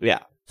 Yeah.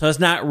 So it's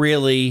not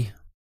really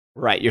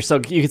right. You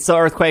can still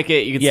earthquake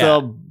it, you can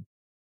still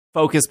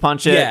focus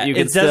punch it. Yeah, you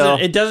can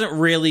it doesn't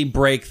really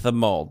break the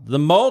mold. The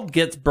mold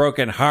gets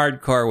broken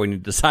hardcore when you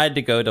decide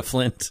to go to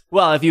Flint.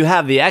 Well, if you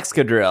have the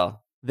Excadrill,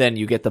 then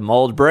you get the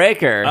mold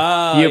breaker.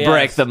 You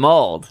break the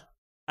mold.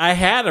 I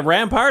had a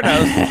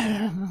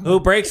Rampardos who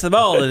breaks the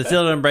mold, and it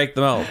still didn't break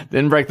the mold.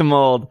 Didn't break the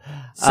mold.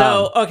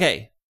 So,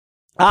 okay.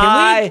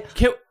 I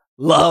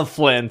love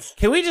Flint.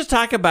 Can we just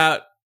talk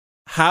about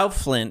how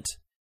Flint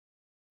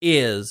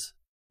is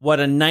what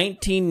a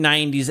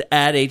 1990s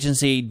ad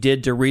agency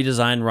did to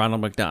redesign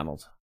Ronald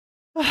McDonald?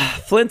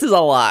 Flint is a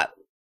lot.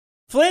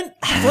 Flint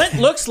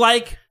looks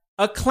like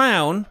a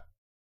clown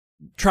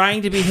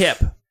trying to be hip.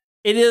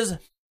 It is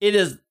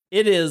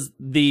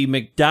the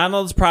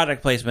McDonald's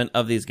product placement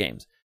of these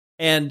games.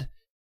 And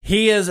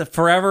he is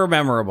forever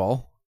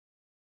memorable.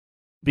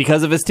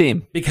 Because of his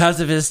team.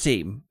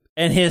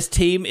 And his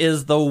team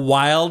is the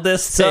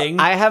wildest thing.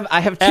 I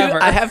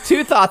have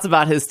 2 thoughts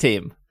about his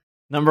team.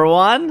 Number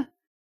 1,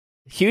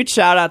 huge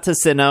shout out to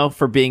Sinnoh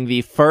for being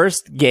the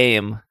first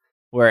game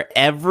where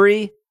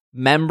every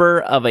member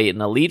of an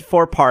Elite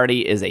Four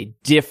party is a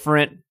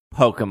different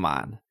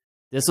Pokemon.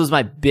 This was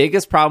my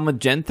biggest problem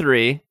with Gen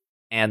 3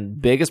 and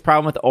biggest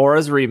problem with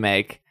Aura's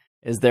remake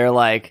is they're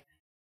like,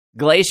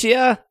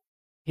 Glacia,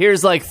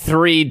 here's like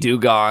 3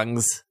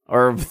 Dugongs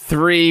or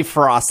 3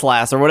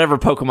 Frostlass or whatever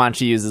Pokemon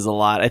she uses a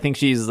lot. I think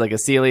she uses like a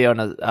Celio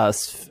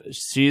and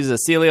she uses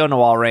a Celio and a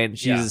Walrein.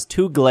 She uses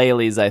 2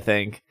 Glalie, I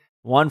think,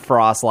 1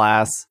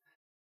 Frostlass,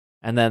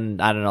 and then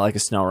I don't know, like a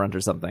Snorunt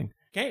or something.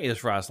 Can't use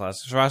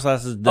Frostlass.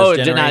 Frostlass is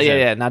this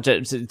generation. Not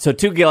so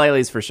 2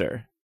 Glalie for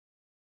sure.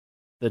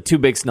 The 2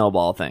 big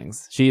snowball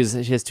things. She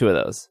has 2 of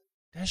those.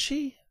 Does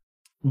she?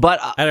 But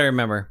I don't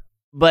remember.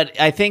 But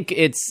I think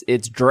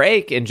it's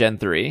Drake in Gen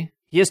 3.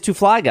 He has 2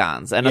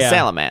 Flygons and a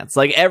Salamence.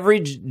 Like every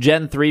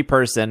Gen 3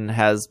 person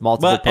has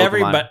multiple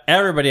Pokemon.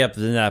 Everybody up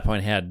to that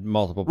point had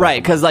multiple Pokemon.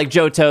 Right, because like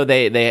Johto,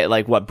 they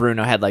like what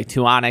Bruno had like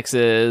 2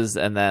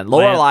 Onixes, and then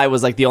Lorelei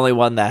was like the only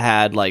one that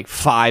had like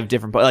 5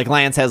 different. Like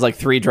Lance has like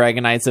 3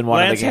 Dragonites in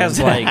one of the games.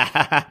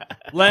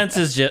 Lance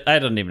is just. I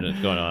don't even know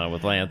what's going on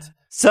with Lance.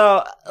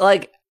 So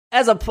like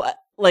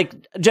like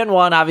Gen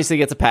 1 obviously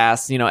gets a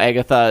pass.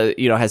 Agatha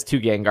has 2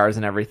 Gengars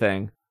and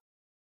everything.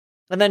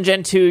 And then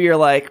Gen 2, you're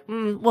like,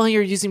 well,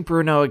 you're using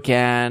Bruno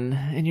again,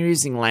 and you're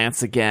using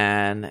Lance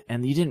again,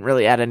 and you didn't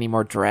really add any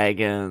more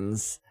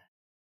dragons.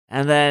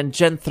 And then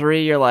Gen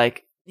 3, you're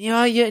like, you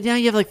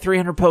have like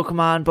 300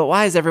 Pokemon, but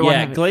why is everyone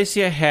having...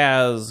 Glacia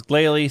has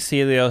Glalie,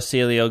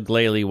 Celio,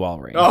 Glalie,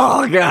 Walrein.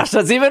 Oh, gosh,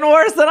 that's even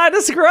worse than I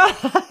described.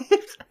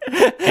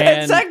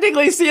 And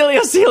technically,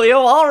 Celio,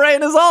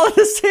 Walrein is all in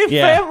the same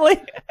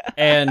family.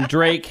 And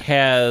Drake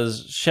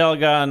has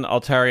Shelgon,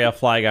 Altaria,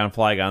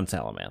 Flygon,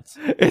 Salamence.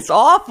 It's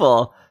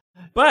awful.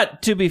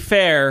 But to be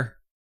fair,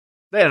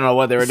 they don't know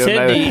what they were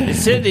doing.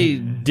 Sydney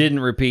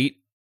didn't repeat.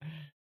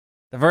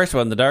 The first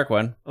one, the dark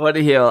one. What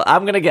did he heal?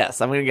 I'm going to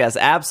guess.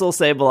 Absol,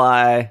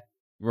 Sableye.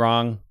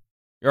 Wrong.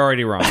 You're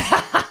already wrong.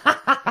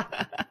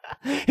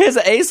 His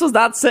ace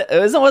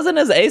wasn't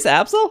his ace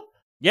Absol?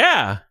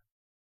 Yeah.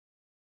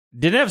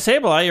 Didn't have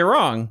Sableye, you're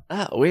wrong.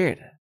 Oh, weird.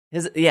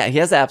 He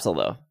has Absol,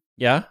 though.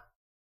 Yeah?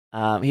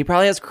 He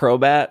probably has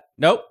Crobat.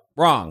 Nope,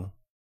 wrong.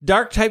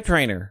 Dark type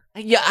trainer.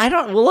 Yeah, I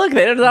don't... Well, look,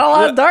 there's not a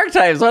lot of dark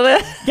types. Yeah, they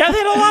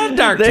had a lot of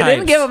dark types. They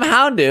didn't give him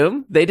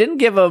Houndoom. They didn't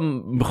give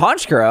him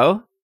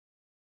Honchkrow.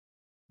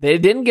 They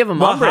didn't give him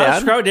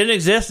Umbreon. Honchkrow didn't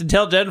exist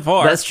until Gen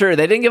 4. That's true.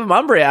 They didn't give him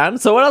Umbreon.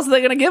 So what else are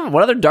they going to give him?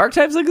 What other dark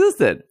types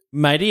existed?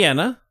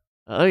 Mightyena.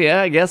 Oh,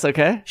 yeah, I guess.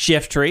 Okay.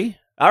 Shiftry.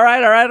 All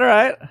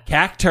right.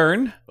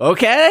 Cacturn.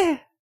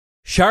 Okay.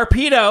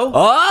 Sharpedo.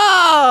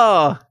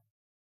 Oh!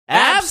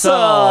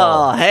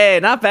 Absol! Hey,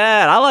 not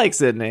bad. I like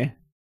Sydney.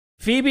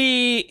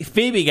 Phoebe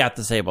got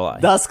the Sableye.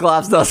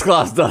 Dusclops, no.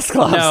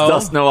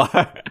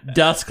 Dusknoir.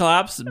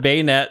 Dusclops,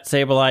 Bayonet,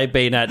 Sableye,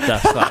 Bayonet,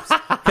 Dusclops.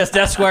 Because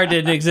Dusknoir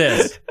didn't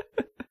exist.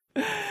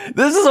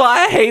 This is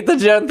why I hate the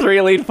Gen 3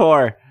 Elite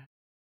Four.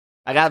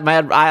 I got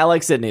mad. I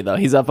like Sydney, though.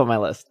 He's up on my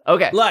list.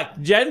 Okay. Look,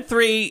 Gen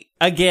 3,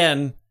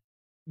 again,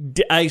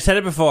 I said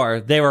it before,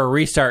 they were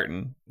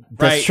restarting.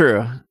 That's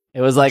true. It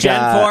was like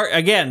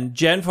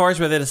Gen 4 is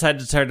where they decided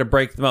to start to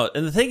break the moat.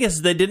 And the thing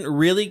is, they didn't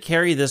really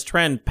carry this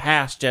trend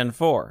past Gen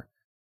 4.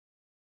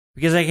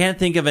 Because I can't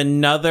think of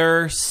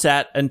another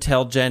set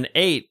until Gen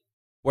 8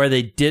 where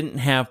they didn't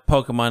have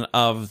Pokemon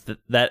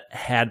that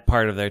had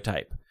part of their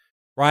type.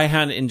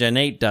 Raihan in Gen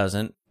 8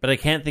 doesn't, but I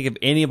can't think of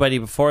anybody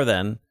before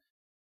then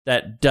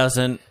that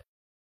doesn't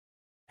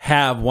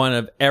have one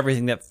of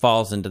everything that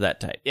falls into that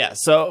type. Yeah,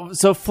 so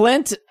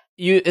Flint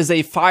is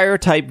a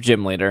fire-type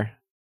gym leader.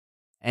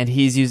 And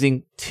he's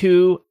using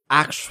 2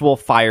 actual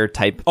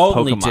fire-type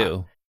Only Pokemon.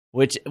 2.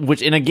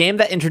 Which in a game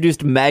that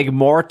introduced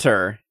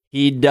Magmortar,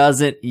 he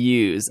doesn't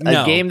use.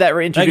 A game that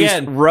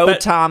introduced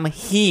Rotom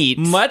Heat.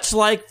 Much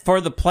like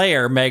for the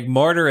player,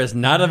 Magmortar is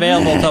not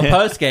available until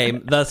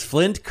post-game, thus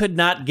Flint could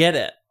not get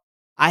it.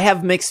 I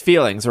have mixed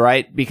feelings,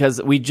 right?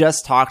 Because we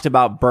just talked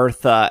about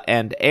Bertha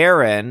and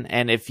Aaron,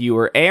 and if you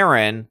were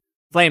Aaron,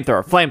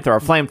 Flamethrower,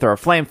 Flamethrower,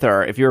 Flamethrower,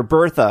 Flamethrower. If you were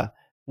Bertha,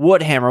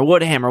 Woodhammer,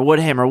 Woodhammer,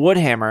 Woodhammer,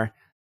 Woodhammer.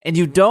 And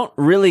you don't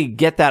really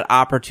get that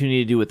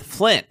opportunity to do with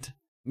Flint.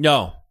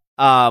 No.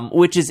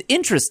 Which is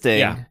interesting.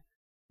 Yeah.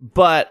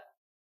 But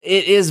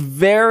it is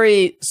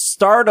very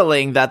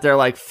startling that they're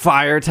like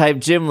fire-type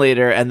gym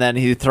leader, and then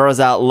he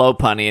throws out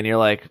Lopunny, and you're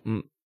like,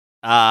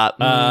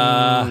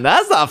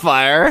 that's not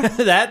fire.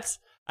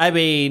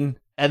 And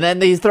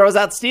then he throws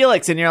out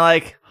Steelix, and you're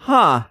like,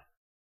 huh.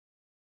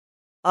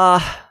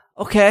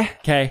 Okay.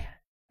 Okay.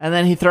 And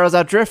then he throws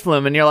out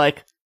Drifloon, and you're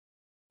like,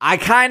 I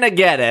kind of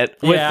get it.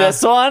 With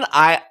this one,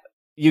 I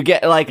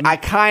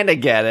kind of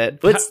get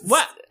it.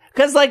 What?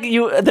 Because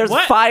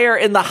there's fire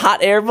in the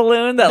hot air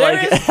balloon that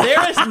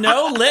there is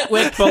no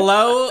Litwick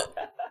below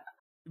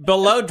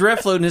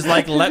Drifloon is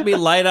like, let me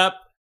light up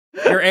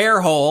your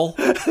air hole.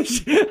 I don't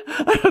think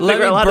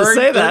we're allowed to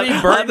say that. Let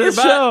me burn your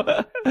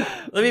butt.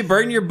 Let me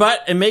burn your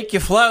butt and make you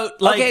float.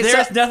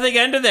 There's nothing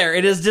under there.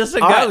 It is just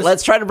a ghost. Right,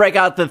 let's try to break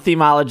out the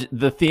themology.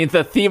 The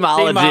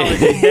themology.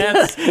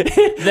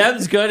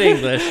 That's good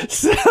English.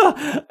 So,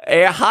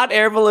 a hot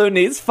air balloon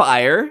needs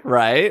fire,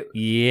 right?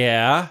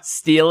 Yeah.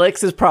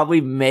 Steelix is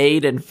probably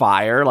made in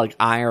fire, like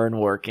iron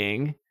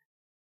working.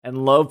 And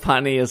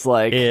Lopunny is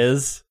like...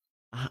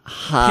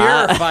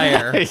 Pure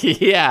fire.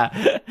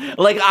 Yeah.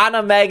 Like on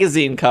a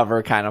magazine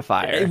cover kind of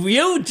fire.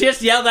 You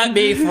just yelled at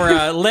me for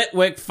a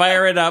Litwick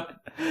fire it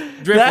up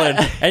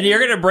Drifloon, and you're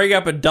going to bring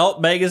up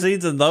adult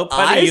magazines and Lopunny,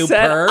 I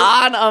said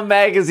on a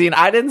magazine.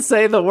 I didn't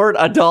say the word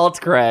adult,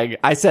 Craig.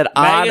 I said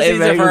on magazines a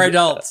magazine. Are for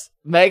adults.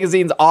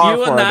 Magazines are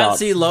for adults. You will not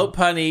see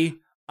Lopunny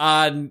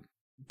on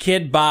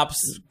Kid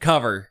Bop's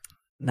cover.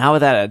 Not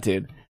with that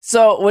attitude.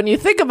 So when you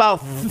think about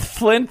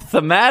Flint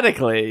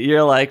thematically,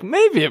 you're like,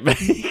 maybe it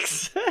makes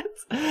sense.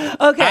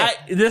 Okay.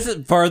 This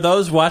is for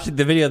those watching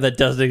the video that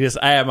doesn't exist.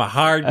 I am a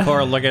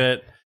hardcore looking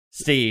at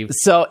Steve.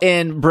 So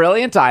in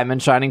Brilliant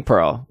Diamond, Shining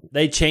Pearl,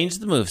 they changed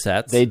the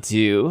movesets. They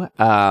do.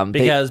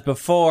 Because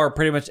before,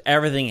 pretty much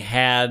everything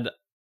had...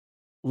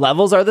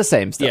 Levels are the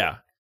same still. Yeah.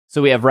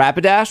 So we have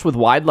Rapidash with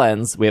Wide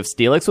Lens. We have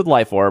Steelix with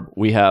Life Orb.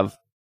 We have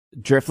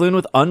Drifloon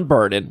with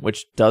Unburden,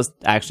 which does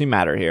actually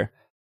matter here.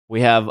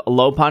 We have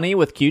Lopunny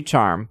with Cute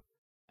Charm.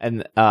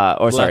 And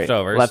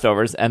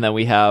leftovers, and then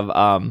we have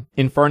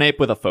Infernape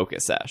with a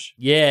Focus Sash.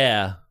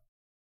 Yeah,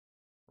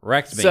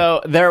 wrecked me.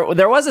 So there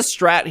was a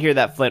strat here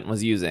that Flint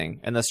was using,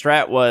 and the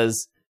strat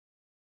was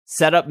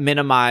set up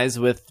minimize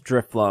with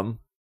Drifloon,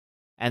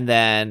 and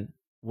then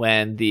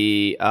when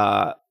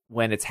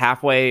it's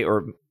halfway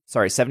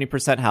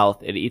 70%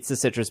 health, it eats the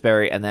citrus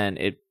berry, and then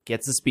it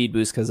gets a speed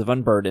boost because of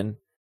Unburden.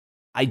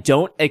 I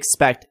don't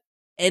expect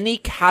any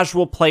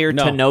casual player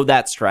to know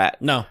that strat.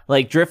 No.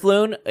 Like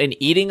Drifloon and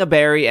eating a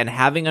berry and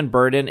having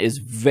Unburden is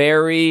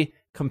very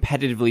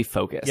competitively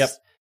focused. Yep.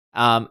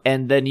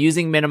 And then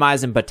using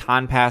Minimize and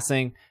Baton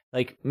Passing,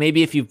 like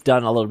maybe if you've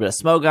done a little bit of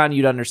Smogon,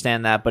 you'd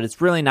understand that, but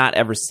it's really not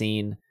ever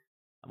seen.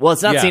 Well,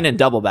 it's not seen in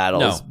double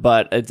battles,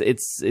 but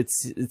it's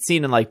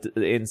seen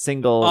in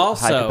single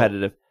high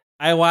competitive.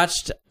 I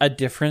watched a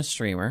different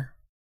streamer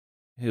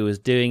who was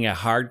doing a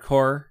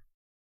hardcore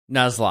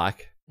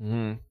Nuzlocke.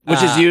 Mm-hmm.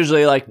 Which is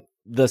usually like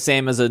the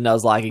same as a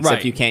Nuzlocke,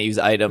 except you can't use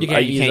items. You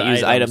can't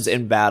use items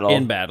in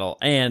battle.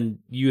 And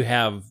you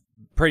have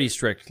pretty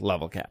strict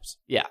level caps.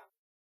 Yeah.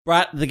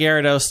 Brought the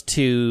Gyarados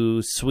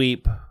to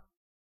sweep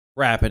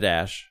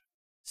Rapidash.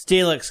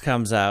 Steelix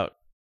comes out.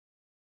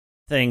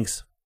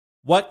 Thinks,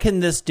 what can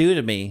this do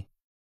to me?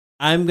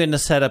 I'm going to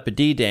set up a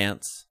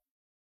D-Dance.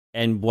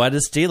 And what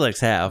does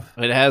Steelix have?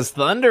 It has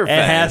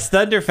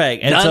Thunderfang.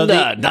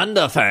 And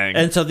Dundafang.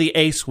 And so the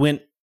ace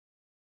went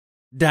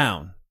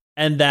down.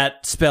 And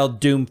that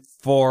spelled doom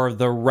for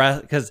the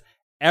rest, because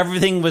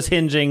everything was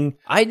hinging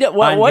on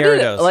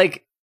Gyarados.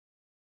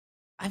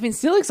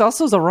 Steelix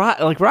also is a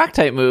rock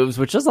type moves,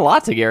 which does a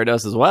lot to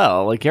Gyarados as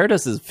well. Like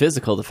Gyarados'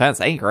 physical defense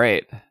ain't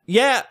great.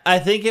 Yeah, I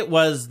think it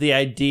was the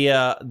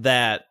idea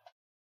that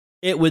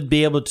it would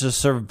be able to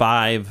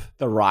survive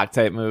the rock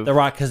type move. The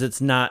rock, because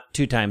it's not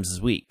 2 times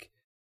as weak.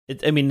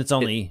 It's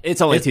only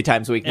 2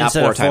 times a week, not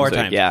 4 times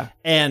a week. Yeah,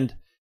 and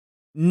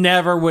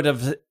never would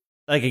have.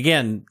 Like,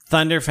 again,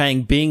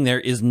 Thunderfang being there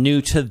is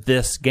new to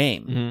this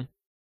game. Mm-hmm.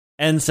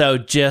 And so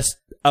just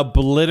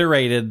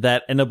obliterated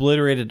that and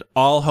obliterated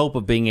all hope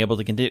of being able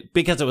to continue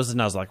because it was a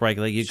Nuzlocke, right?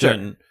 Like you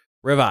couldn't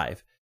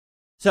revive.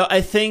 So I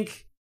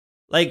think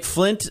like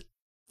Flint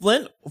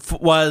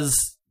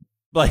was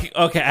like,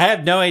 okay, I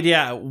have no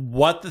idea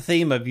what the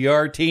theme of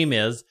your team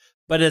is,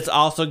 but it's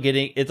also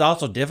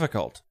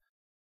difficult.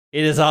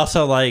 It is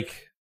also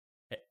like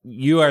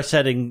you are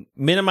setting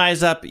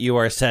minimize up, you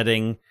are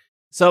setting.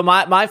 So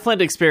my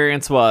Flint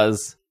experience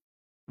was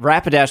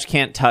Rapidash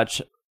can't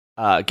touch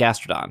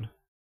Gastrodon,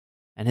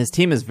 and his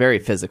team is very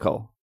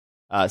physical.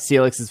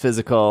 Celix is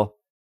physical.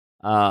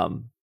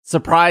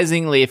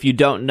 Surprisingly, if you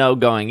don't know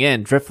going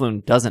in,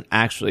 Drifloon doesn't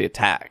actually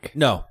attack.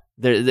 No.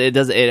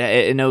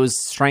 It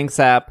knows Strength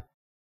Sap,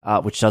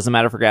 which doesn't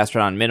matter for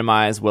Gastrodon.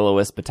 Minimize,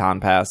 Will-O-Wisp, Baton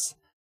Pass.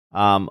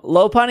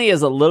 Lopunny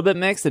is a little bit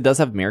mixed. It does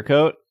have Mirror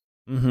Coat.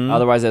 Mm-hmm.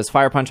 Otherwise, it has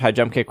Fire Punch, High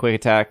Jump Kick, Quick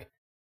Attack.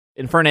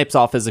 Infernape's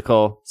all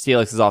physical.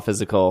 Steelix is all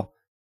physical.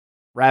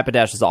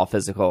 Rapidash is all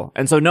physical.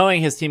 And so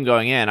knowing his team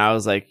going in, I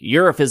was like,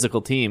 you're a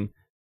physical team.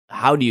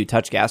 How do you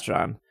touch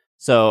Gastrodon?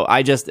 So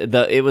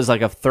it was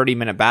like a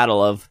 30-minute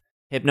battle of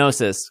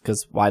Hypnosis,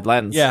 because wide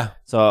lens. Yeah.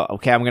 So,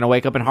 okay, I'm going to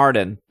wake up and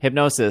harden.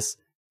 Hypnosis.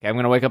 Okay, I'm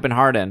going to wake up and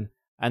harden.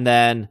 And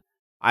then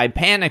I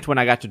panicked when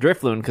I got to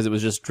Drifloon, because it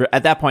was just,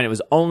 at that point, it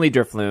was only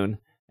Drifloon,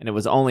 and it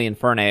was only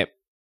Infernape.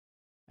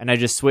 And I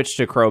just switched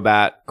to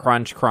Crobat,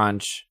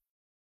 Crunch,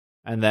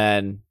 and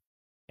then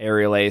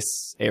Aerial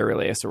Ace,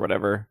 or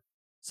whatever.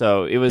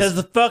 So it was... Because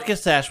the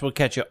Focus Sash will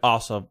catch you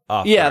also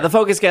off. Yeah, the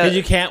Focus Sash... Because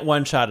you can't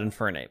one-shot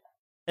Infernape.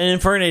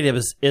 And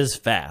Infernape is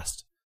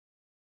fast.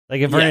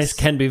 Like, Infernape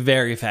can be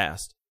very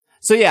fast.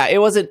 So yeah, it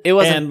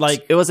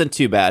wasn't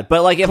too bad.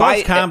 But like, if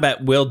Close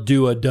combat will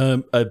do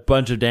a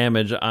bunch of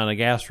damage on a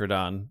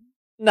Gastrodon.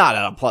 Not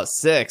at a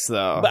 +6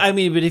 though. But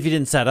if you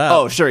didn't set up.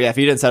 Oh sure, yeah. If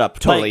you didn't set up,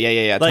 totally,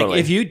 yeah, like, totally.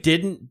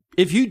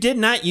 if you did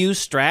not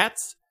use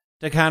strats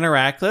to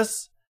counteract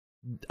this,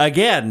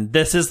 again,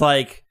 this is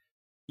like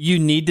you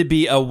need to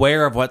be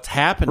aware of what's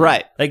happening.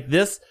 Right. Like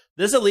this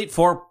Elite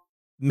Four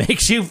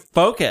makes you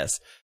focus.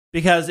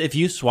 Because if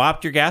you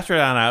swapped your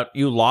Gastrodon out,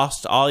 you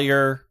lost all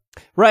your...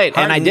 Right,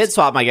 hardens. And I did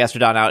swap my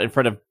Gastrodon out in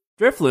front of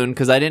Drifloon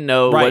because I didn't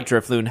know what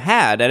Drifloon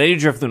had, and I knew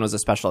Drifloon was a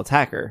special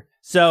attacker.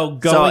 So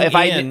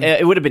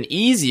it would have been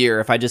easier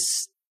if I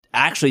just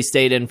actually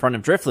stayed in front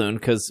of Drifloon,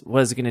 because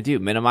what is it going to do?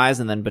 Minimize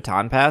and then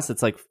Baton Pass?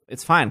 It's like,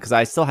 it's fine, because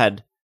I still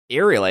had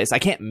Aerial Ace. I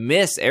can't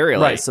miss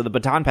Aerial Ace, so the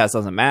Baton Pass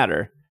doesn't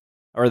matter.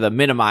 Or the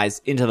Minimize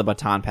into the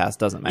Baton Pass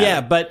doesn't matter.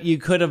 Yeah, but you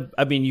could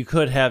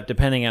have,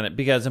 depending on it,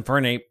 because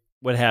Infernape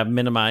would have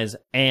Minimize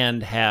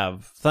and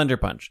have Thunder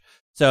Punch.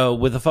 So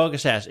with the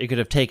Focus Sash, it could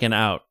have taken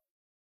out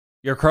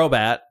your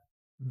Crobat,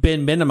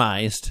 been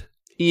minimized.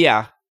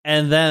 Yeah.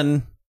 And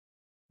then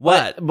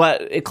what?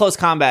 But at close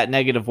combat,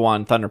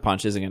 -1 Thunder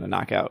Punch isn't going to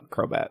knock out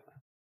Crobat.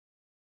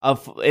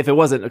 If it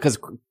wasn't, because...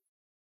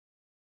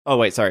 Oh,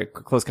 wait, sorry.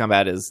 Close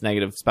combat is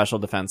negative special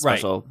defense,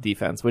 special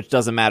defense, which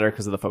doesn't matter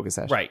because of the Focus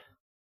Sash. Right.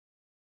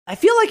 I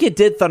feel like it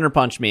did Thunder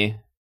Punch me,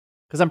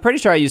 because I'm pretty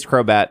sure I used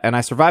Crobat, and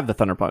I survived the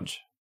Thunder Punch.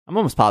 I'm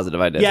almost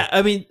positive I did. Yeah,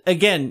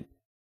 again,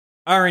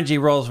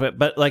 RNG rolls with,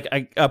 but like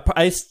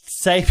I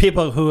say,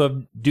 people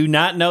who do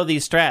not know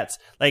these strats,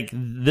 like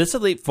this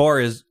Elite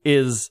Four is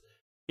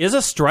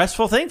a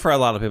stressful thing for a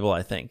lot of people,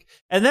 I think,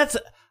 and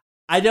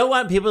I don't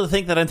want people to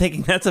think that I'm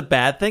thinking that's a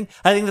bad thing.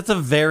 I think that's a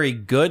very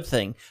good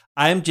thing.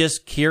 I'm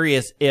just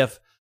curious if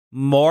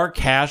more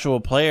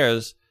casual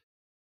players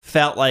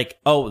felt like,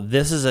 oh,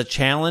 this is a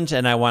challenge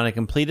and I want to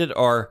complete it,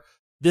 or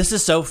this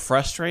is so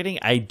frustrating,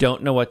 I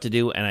don't know what to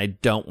do, and I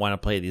don't want to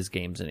play these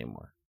games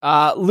anymore.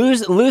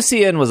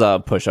 Lucian was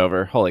a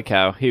pushover. Holy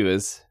cow, he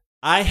was...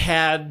 I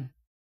had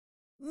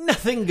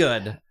nothing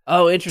good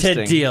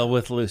to deal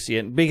with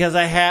Lucian, because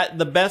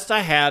the best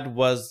I had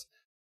was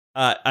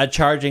a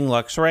charging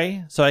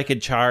Luxray, so I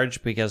could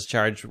charge, because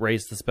charge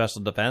raised the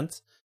special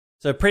defense.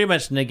 So it pretty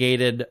much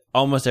negated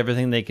almost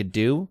everything they could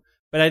do,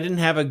 but I didn't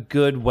have a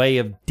good way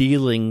of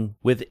dealing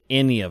with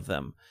any of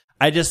them.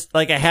 I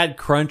had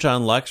Crunch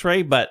on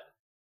Luxray, but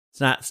it's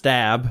not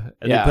Stab,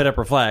 and they put up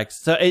Reflex.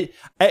 So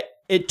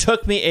it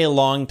took me a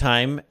long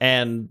time,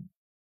 and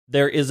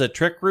there is a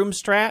Trick Room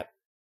strat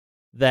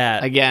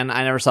that... Again,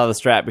 I never saw the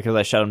strat because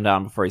I shut him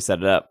down before he set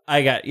it up.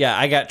 I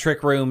got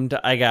Trick Roomed,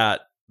 I got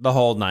the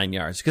whole 9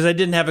 yards, because I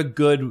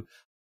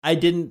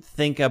didn't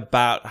think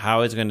about how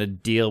I was going to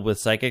deal with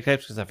Psychic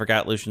types, because I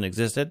forgot Lucian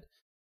existed.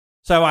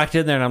 So I walked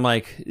in there, and I'm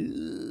like,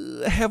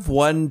 I have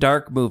one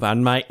dark move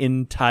on my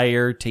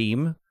entire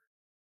team.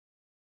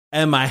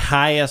 And my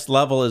highest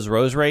level is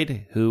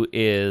Roserade, who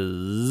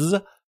is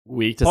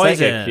weak to poison.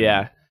 Psychic.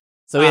 Yeah.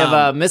 So we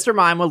have Mr.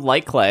 Mime with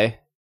Light Clay.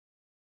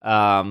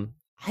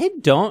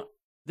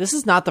 This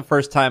is not the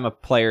first time a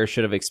player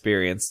should have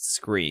experienced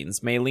screens.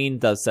 Maylene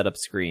does set up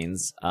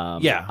screens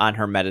on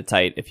her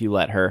Metatite if you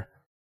let her.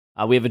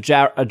 We have a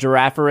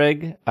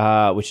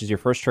Giraffarig, which is your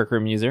first Trick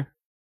Room user,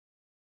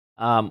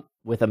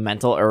 with a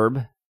Mental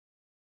Herb.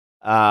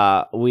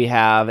 We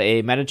have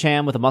a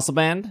Metacham with a Muscle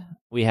Band.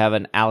 We have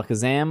an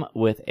Alakazam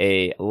with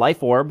a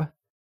Life Orb.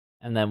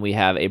 And then we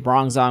have a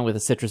Bronzong with a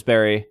Citrus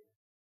Berry.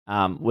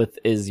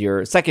 is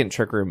your second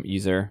Trick Room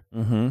user.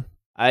 Mm-hmm.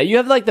 You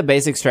have like the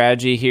basic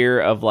strategy here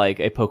of like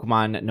a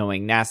Pokemon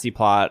knowing Nasty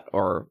Plot,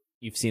 or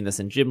you've seen this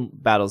in gym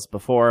battles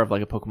before of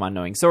like a Pokemon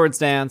knowing Swords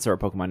Dance or a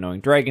Pokemon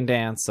knowing Dragon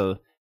Dance. So,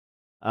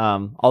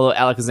 although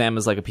Alakazam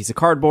is like a piece of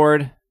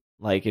cardboard,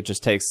 like it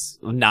just takes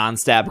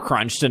non-stab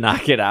crunch to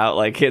knock it out.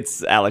 Like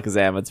it's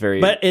Alakazam.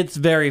 But it's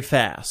very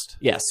fast.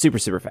 Yeah, super,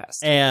 super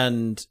fast.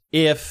 And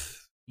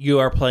if you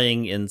are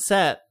playing in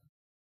set,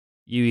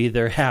 you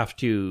either have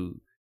to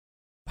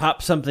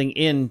pop something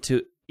in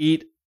to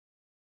eat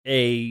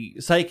a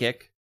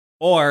Psychic,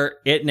 or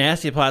it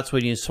Nasty Plots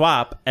when you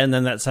swap, and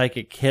then that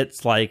Psychic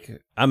hits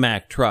like a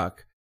Mack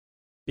truck,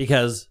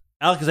 because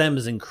Alakazam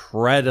is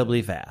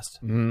incredibly fast.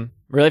 Mm-hmm.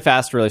 Really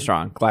fast, really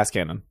strong. Glass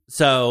cannon.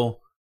 So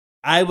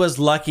I was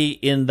lucky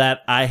in that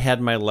I had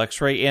my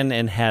Luxray in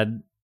and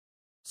had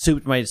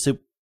souped my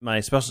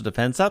special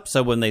defense up,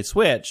 so when they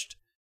switched,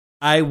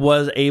 I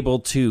was able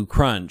to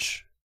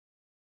crunch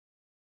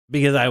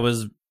because I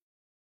was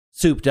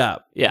souped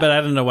up. Yeah. But I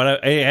don't know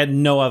I had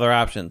no other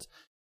options.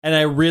 And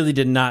I really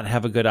did not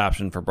have a good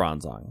option for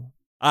Bronzong.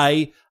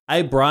 I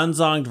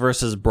Bronzonged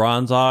versus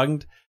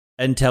Bronzonged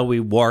until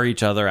we wore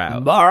each other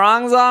out.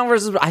 Bronzong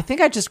versus... I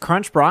think I just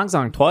crunched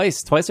Bronzong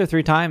twice or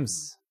three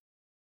times.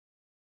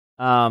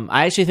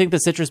 I actually think the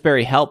Citrus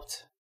Berry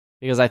helped,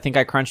 because I think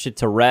I crunched it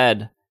to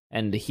red,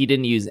 and he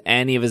didn't use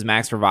any of his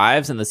max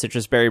revives, and the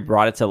Citrus Berry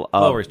brought it to...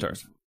 full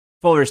restores.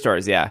 Full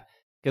restores, yeah.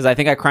 Because I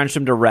think I crunched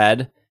him to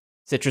red...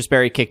 Citrus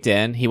Berry kicked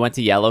in. He went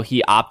to yellow.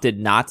 He opted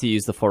not to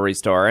use the full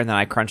restore, and then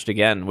I crunched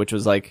again, which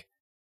was like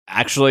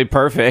actually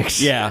perfect.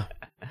 Yeah.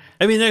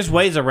 I mean, there's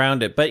ways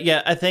around it, but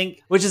yeah, I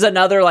think... Which is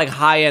another like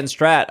high-end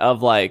strat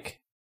of like,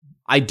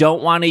 I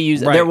don't want to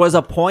use... Right. There was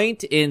a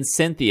point in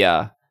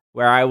Cynthia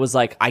where I was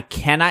like, I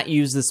cannot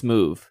use this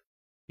move,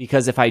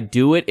 because if I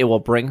do it, it will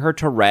bring her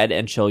to red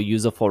and she'll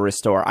use a full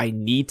restore. I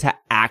need to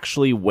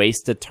actually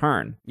waste a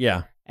turn.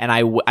 Yeah. And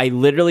I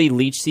literally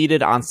leech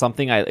seeded on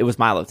something. It was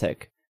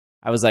Milotic.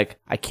 I was like,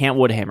 I can't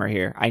Woodhammer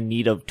here. I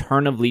need a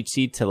turn of Leech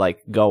Seed to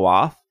like go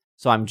off.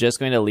 So I'm just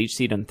going to Leech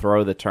Seed and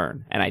throw the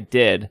turn. And I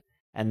did.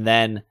 And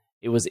then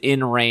it was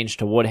in range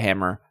to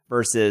Woodhammer,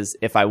 versus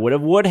if I would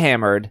have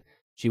Woodhammered,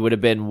 she would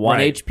have been 1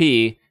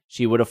 HP.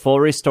 She would have full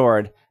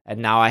restored.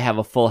 And now I have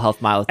a full health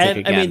Milotic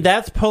again. I mean,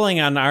 that's pulling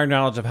on our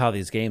knowledge of how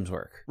these games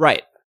work.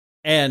 Right.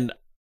 And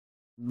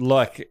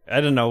look,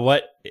 I don't know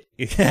what...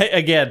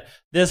 Again,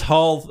 this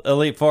whole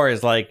Elite Four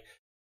is like,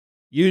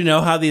 you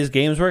know how these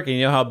games work and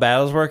you know how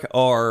battles work,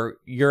 or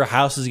your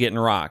house is getting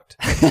rocked.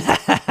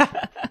 Because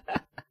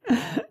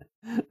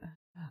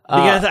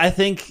I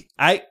think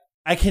I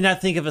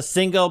cannot think of a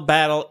single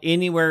battle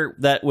anywhere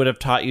that would have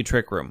taught you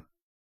Trick Room.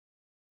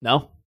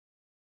 No.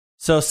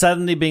 So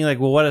suddenly being like,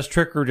 well, what is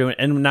Trick Room doing?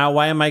 And now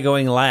why am I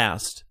going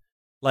last?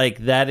 Like,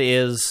 that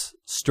is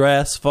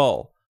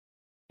stressful.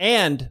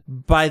 And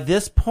by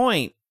this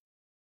point,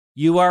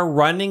 you are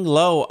running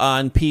low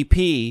on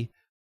PP,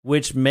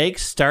 which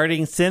makes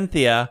starting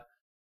Cynthia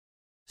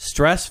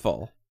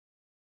stressful,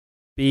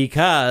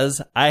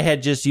 because I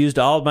had just used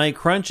all my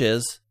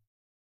crunches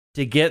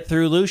to get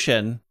through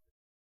Lucian,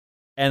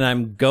 and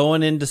I'm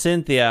going into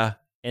Cynthia,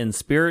 and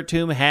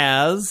Spiritomb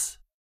has...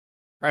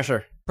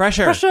 Pressure.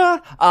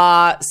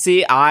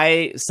 See,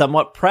 I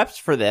somewhat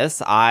prepped for this.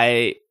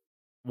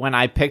 When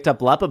I picked up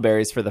Lepa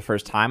Berries for the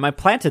first time, I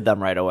planted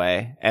them right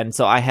away. And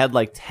so I had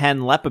like 10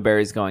 Lepa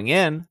Berries going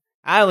in.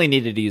 I only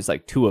needed to use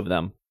like 2 of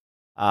them.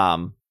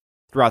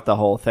 Throughout the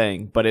whole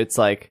thing, but it's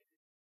like,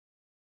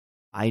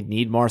 I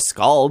need more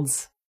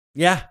Scalds.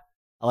 Yeah.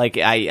 Like,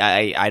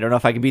 I don't know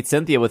if I can beat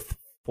Cynthia with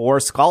 4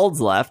 Scalds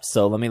left,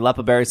 so let me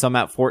Lepa Berry, so I'm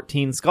at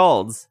 14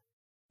 Scalds.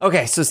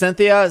 Okay, so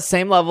Cynthia,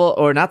 same level,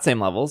 or not same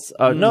levels.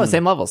 No,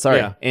 same level, sorry.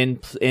 Yeah.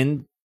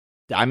 In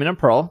Diamond and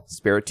Pearl,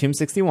 Spiritomb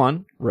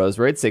 61,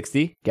 Roserade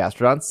 60,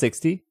 Gastrodon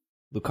 60,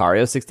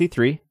 Lucario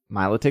 63,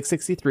 Milotic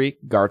 63,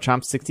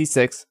 Garchomp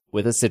 66,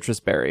 with a Citrus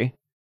Berry.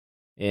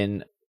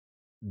 In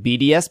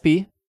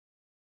BDSP,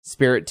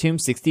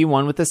 Spiritomb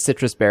 61 with a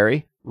Citrus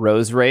Berry,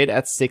 Roserade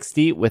at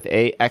 60 with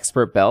a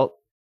Expert Belt,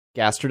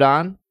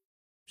 Gastrodon,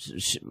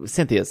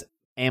 Cynthia's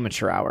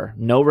amateur hour,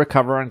 no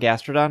recover on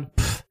Gastrodon,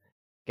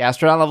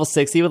 Gastrodon level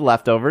 60 with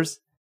leftovers,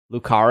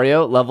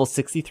 Lucario level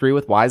 63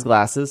 with Wise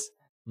Glasses,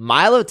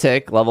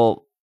 Milotic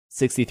level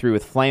 63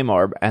 with Flame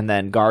Orb, and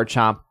then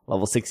Garchomp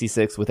level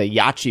 66 with a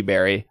Yachi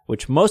Berry,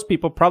 which most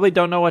people probably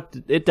don't know what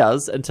it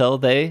does until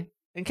they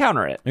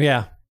encounter it.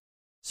 Yeah.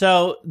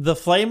 So the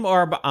Flame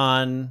Orb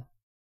on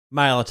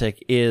Milotic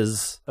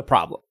is the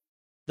problem.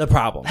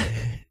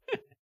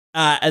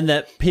 And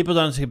that people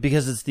don't see,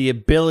 because it's the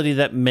ability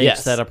that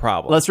makes that a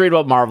problem. Let's read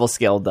what Marvel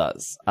Skill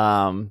does.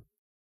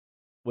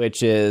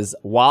 Which is,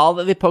 while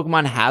the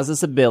Pokemon has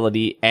this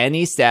ability,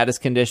 any status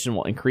condition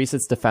will increase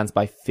its defense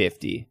by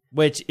 50.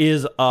 Which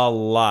is a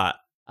lot.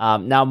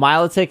 Now,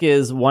 Milotic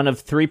is one of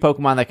 3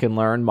 Pokemon that can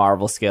learn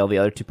Marvel Skill. The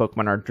other 2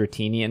 Pokemon are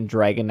Dratini and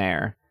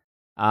Dragonair.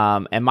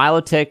 And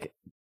Milotic,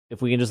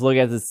 if we can just look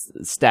at the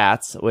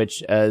stats,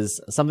 which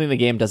is something the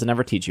game doesn't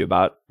ever teach you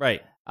about.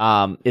 Right.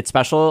 Its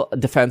special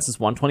defense is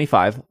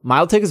 125.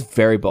 Milotic is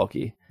very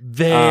bulky.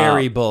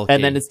 Very bulky.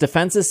 And then its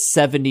defense is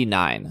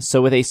 79.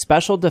 So with a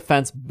special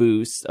defense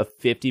boost of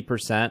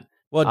 50%.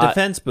 Well,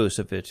 defense boost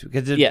of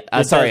 50%.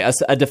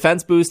 A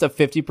defense boost of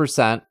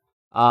 50%.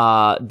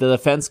 The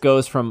defense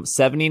goes from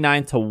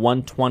 79 to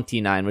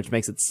 129, which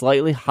makes it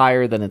slightly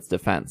higher than its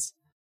defense.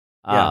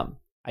 I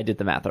did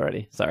the math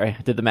already. Sorry,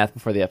 I did the math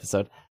before the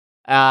episode.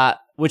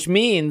 Which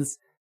means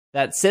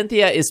that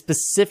Cynthia is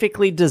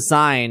specifically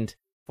designed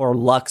for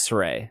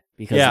Luxray,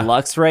 because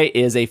Luxray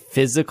is a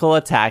physical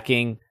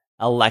attacking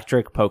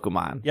electric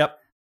Pokemon. Yep.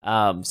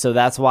 So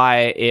that's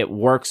why it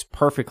works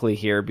perfectly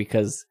here,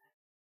 because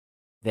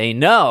they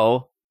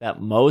know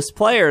that most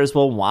players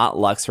will want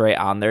Luxray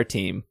on their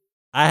team.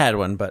 I had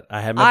one, but I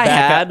had my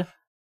backup. I had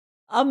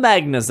a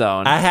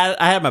Magnezone. I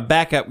had my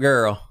backup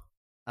girl.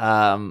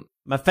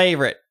 My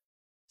favorite.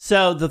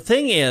 So the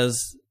thing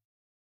is,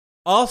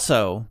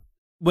 also,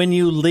 when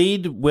you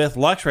lead with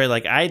Luxray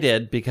like I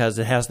did, because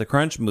it has the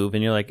crunch move,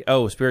 and you're like,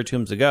 oh,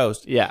 Spiritom's a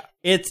ghost. Yeah.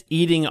 It's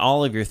eating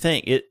all of your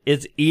thing.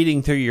 It's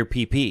eating through your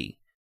PP,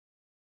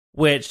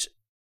 which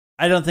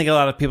I don't think a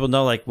lot of people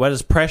know, like, what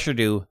does pressure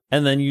do?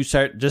 And then you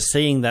start just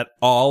seeing that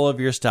all of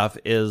your stuff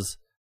is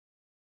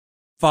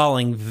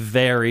falling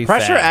very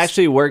fast. Pressure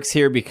actually works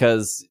here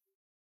because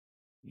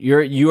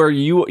you are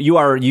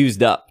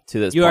used up to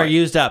this point. You are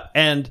used up.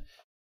 And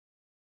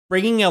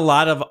bringing a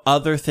lot of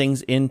other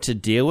things in to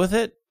deal with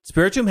it,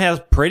 Spiritomb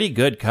has pretty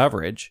good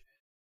coverage.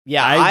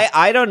 Yeah,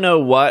 I don't know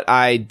what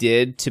I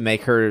did to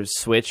make her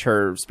switch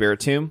her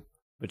Spiritomb,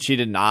 but she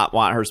did not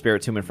want her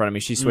Spiritomb in front of me.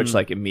 She switched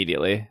like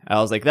immediately.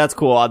 I was like, that's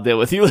cool, I'll deal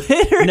with you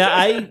later. No,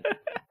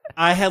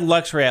 I had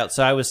Luxray out,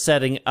 so I was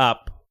setting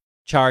up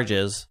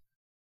charges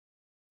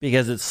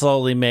because it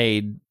slowly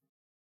made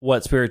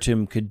what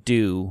Spiritomb could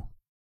do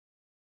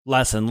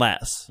less and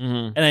less.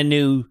 Mm-hmm. And I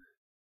knew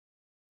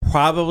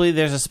probably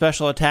there's a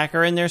special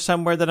attacker in there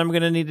somewhere that I'm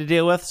going to need to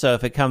deal with. So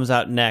if it comes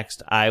out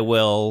next, I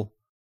will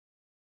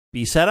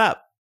be set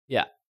up.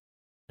 Yeah.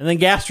 And then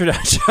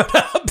Gastrodon showed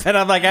up, and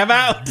I'm like, I'm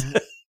out.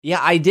 Yeah,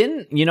 I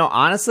didn't,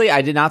 honestly,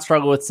 I did not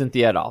struggle with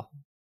Cynthia at all.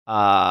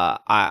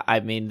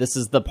 I mean, this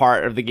is the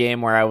part of the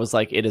game where I was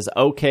like, it is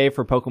okay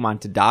for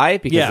Pokemon to die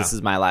because this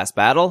is my last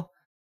battle.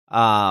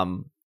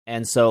 And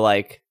so,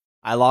 like,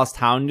 I lost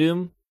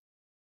Houndoom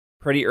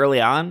pretty early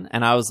on,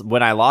 and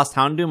when I lost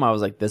Houndoom, I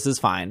was like, this is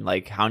fine.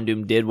 Like,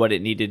 Houndoom did what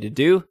it needed to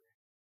do.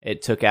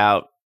 It took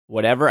out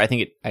whatever. I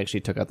think it actually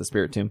took out the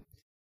Spiritomb.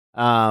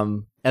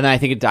 And then I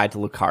think it died to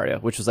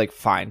Lucario, which was like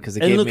fine because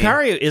it gave me...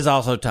 Lucario is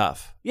also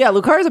tough. Yeah,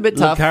 Lucario's a bit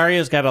tough.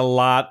 Lucario's got a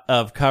lot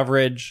of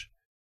coverage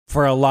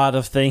for a lot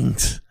of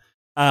things.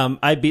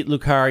 I beat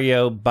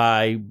Lucario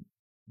by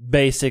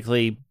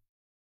basically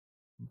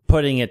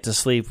putting it to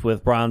sleep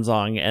with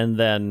Bronzong and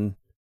then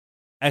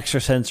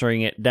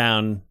extrasensoring it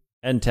down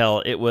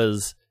until it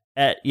was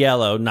at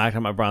yellow, knocked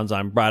out my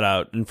Bronzong, brought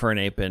out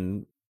Infernape,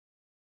 and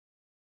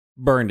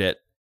burned it.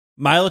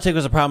 Milotic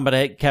was a problem, but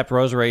I kept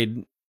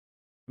Roserade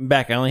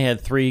back. I only had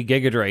 3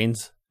 Giga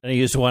Drains, and I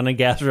used 1 on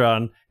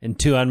Gastrodon and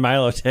 2 on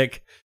Milotic,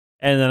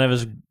 and then I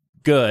was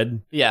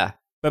good. Yeah.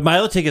 But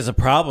Milotic is a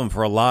problem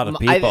for a lot of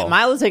people.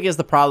 Milotic is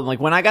the problem. Like,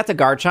 when I got to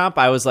Garchomp,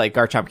 I was like,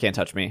 Garchomp can't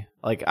touch me.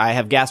 Like, I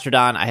have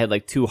Gastrodon, I had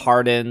like 2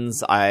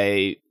 Hardens,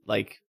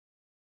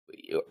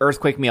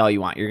 Earthquake me all you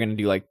want. You're going to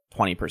do like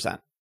 20%.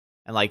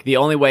 And like, the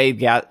only way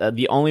that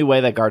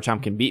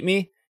Garchomp can beat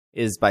me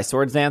is by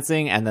Swords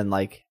Dancing and then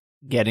like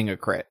getting a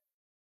crit.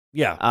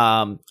 Yeah.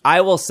 I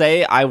will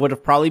say I would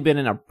have probably been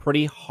in a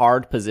pretty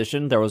hard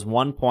position. There was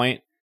one point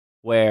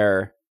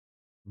where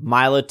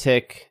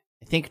Milotic,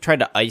 I think, tried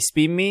to Ice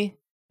Beam me,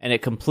 and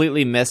it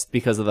completely missed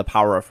because of the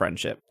power of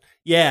friendship.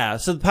 Yeah,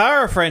 so the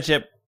power of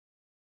friendship...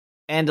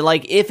 And,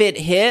 like, if it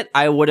hit,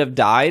 I would have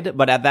died,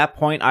 but at that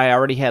point, I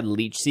already had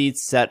Leech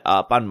Seeds set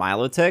up on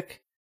Milotic,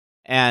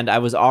 and I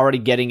was already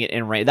getting it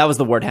in range. That was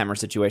the Wordhammer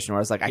situation, where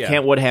I was like, I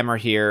can't Woodhammer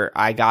here.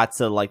 I got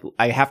to, like,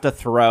 I have to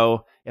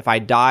throw... If I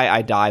die,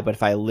 I die, but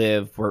if I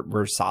live,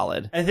 we're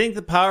solid. I think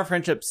the power of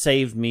friendship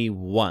saved me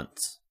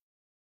once,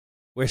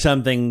 where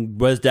something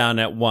was down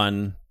at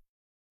 1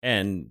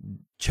 and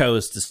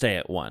chose to stay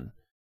at 1.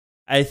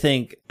 I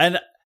think, and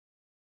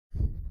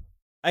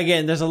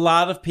again, there's a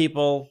lot of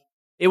people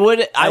I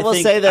will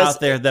say this, out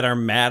there that are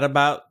mad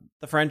about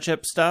the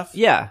friendship stuff.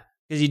 Yeah.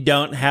 Because you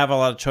don't have a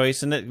lot of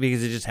choice in it,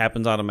 because it just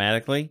happens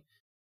automatically.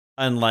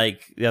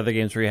 Unlike the other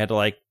games where you had to,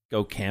 like,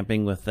 go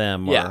camping with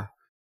them. Or,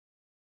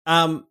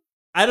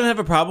 I don't have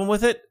a problem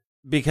with it,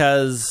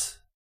 because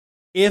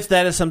if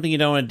that is something you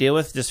don't want to deal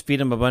with, just feed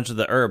them a bunch of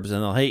the herbs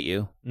and they'll hate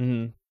you.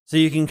 Mm-hmm. So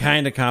you can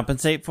kind of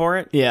compensate for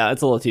it. Yeah,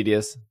 it's a little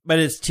tedious. But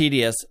it's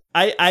tedious.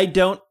 I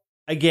don't,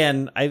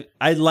 again,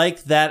 I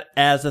like that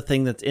as a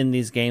thing that's in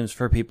these games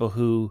for people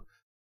who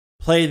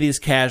play these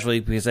casually,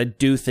 because I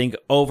do think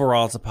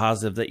overall it's a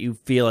positive that you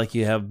feel like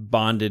you have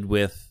bonded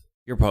with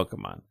your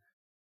Pokemon.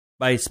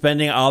 By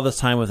spending all this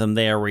time with them,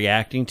 they are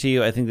reacting to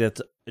you. I think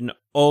that's an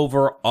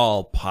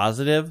overall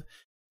positive,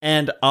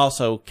 and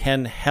also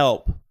can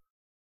help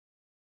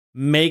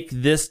make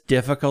this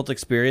difficult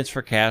experience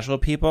for casual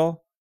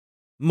people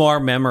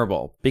more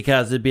memorable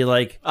because it'd be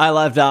like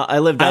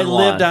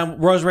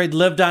Rose Raid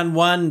lived on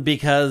 1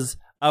 because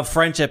of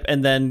friendship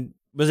and then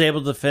was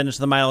able to finish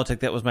the Milotic.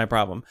 That was my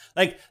problem.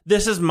 Like,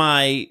 this is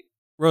my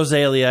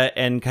Rosalia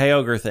and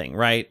Kyogre thing,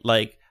 right?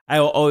 Like,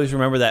 I will always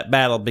remember that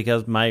battle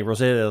because my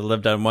Rosalia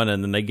lived on 1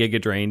 and then they Giga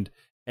Drained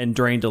and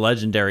drained a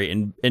legendary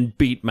and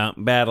beat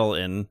Mountain Battle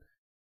in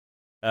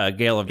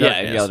Gale of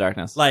Darkness. Yeah, Gale of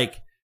Darkness.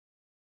 Like,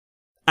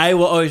 I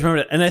will always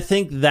remember that. And I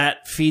think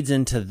that feeds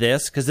into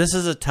this because this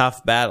is a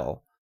tough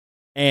battle.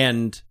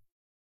 And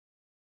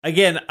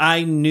again,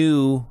 I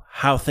knew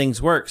how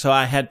things work. So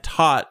I had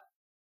taught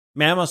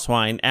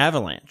Mamoswine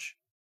Avalanche,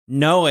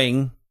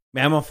 knowing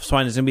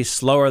Mamoswine is going to be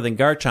slower than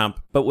Garchomp,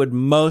 but would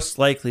most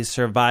likely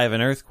survive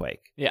an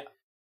Earthquake. Yeah.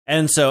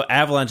 And so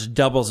Avalanche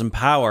doubles in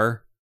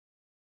power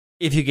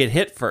if you get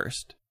hit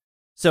first.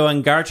 So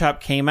when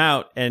Garchomp came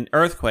out and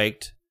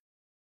Earthquaked,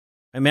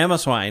 and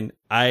Mamoswine,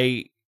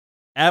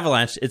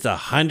 Avalanche, it's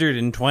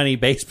 120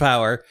 base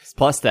power.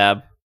 Plus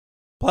stab,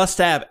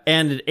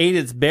 and it ate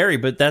its berry,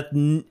 but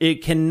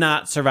it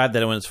cannot survive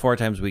that when it's 4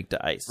 times weak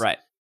to ice. Right.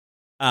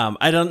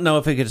 I don't know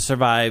if it could have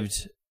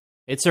survived.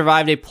 It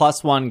survived a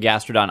 +1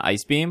 Gastrodon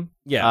Ice Beam.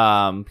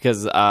 Yeah.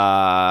 Because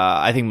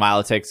I think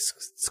Milotic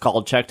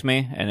Scald checked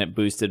me, and it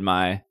boosted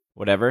my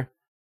whatever.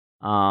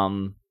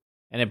 And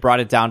it brought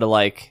it down to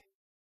like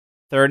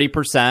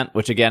 30%,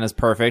 which again is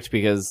perfect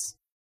because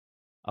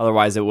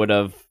otherwise it would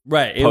have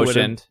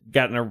potioned.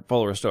 Gotten a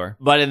full restore.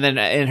 But then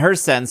in her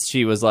sense,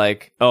 she was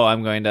like, "Oh,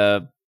 I'm going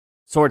to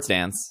Swords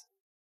Dance."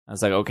 I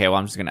was like, "Okay, well,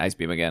 I'm just going to Ice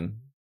Beam again."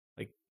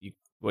 Like,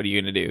 what are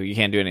you going to do? You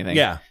can't do anything.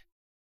 Yeah.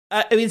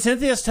 I mean,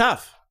 Cynthia's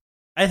tough.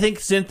 I think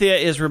Cynthia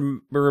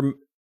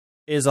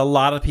is a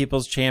lot of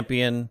people's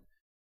champion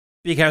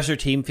because her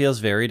team feels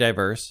very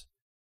diverse.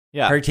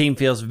 Yeah. Her team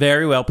feels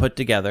very well put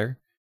together.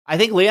 I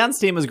think Leon's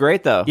team is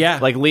great, though. Yeah.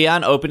 Like,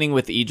 Leon opening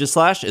with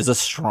Aegislash is a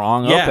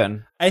strong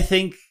open. I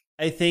think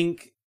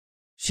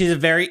she's a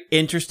very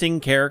interesting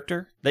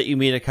character that you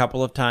meet a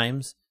couple of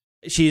times.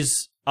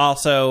 She's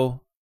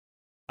also,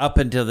 up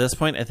until this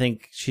point, I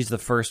think she's the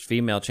first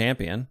female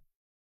champion.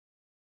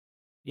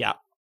 Yeah.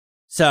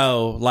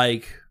 So,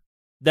 like,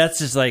 that's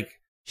just like,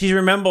 she's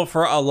rememberable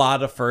for a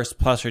lot of first,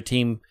 plus her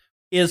team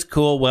is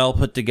cool, well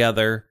put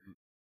together,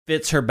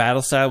 fits her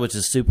battle style, which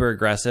is super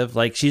aggressive.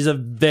 Like, she's a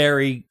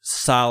very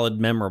solid,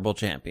 memorable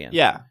champion.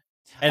 Yeah.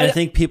 And I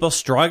think people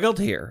struggled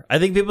here. I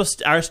think people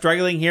are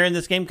struggling here in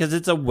this game because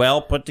it's a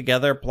well put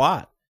together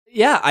plot.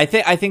 Yeah, I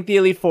think the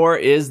Elite Four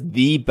is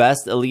the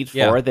best Elite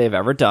Four they've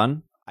ever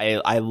done.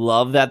 I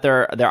love that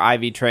they're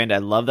IV trained. I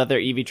love that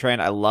they're EV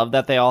trained. I love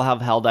that they all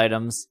have held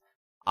items.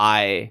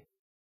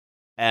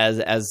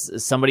 As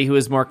somebody who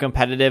is more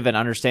competitive and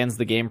understands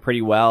the game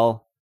pretty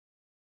well,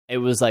 it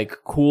was like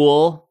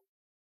cool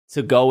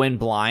to go in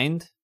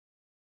blind,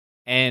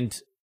 and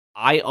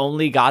I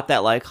only got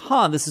that like,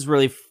 this is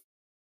really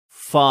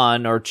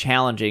fun or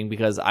challenging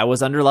because I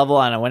was under level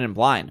and I went in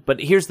blind.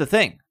 But here's the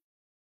thing.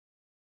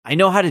 I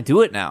know how to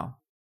do it now.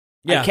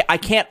 Yeah. I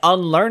can't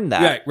unlearn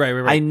that. Right.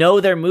 I know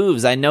their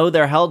moves. I know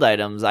their held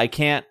items. I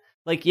can't,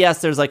 like,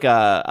 yes, there's like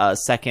a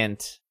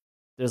second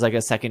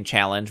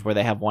challenge where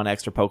they have one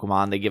extra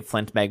Pokemon. They give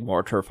Flint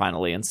Magmortar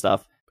finally and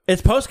stuff.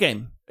 It's post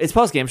game,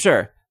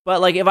 sure. But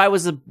like, if I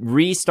was to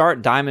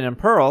restart Diamond and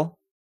Pearl,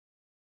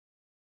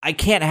 I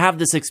can't have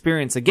this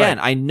experience again.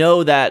 Right. I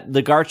know that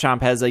the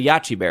Garchomp has a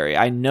Yachi Berry.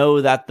 I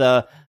know that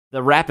the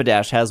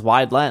Rapidash has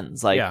wide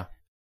lens. Like, yeah.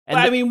 And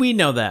I mean, we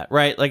know that,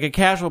 right? Like, a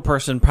casual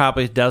person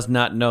probably does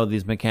not know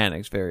these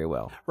mechanics very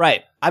well.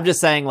 Right. I'm just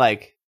saying,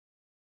 like,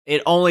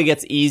 it only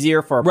gets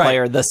easier for a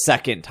player the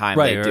second time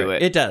they do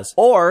it. It does.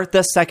 Or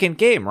the second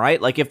game, right?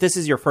 Like, if this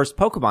is your first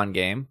Pokemon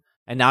game,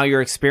 and now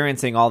you're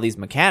experiencing all these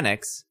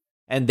mechanics,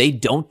 and they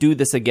don't do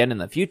this again in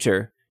the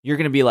future, you're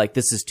going to be like,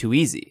 this is too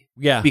easy.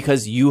 Yeah.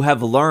 Because you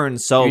have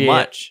learned so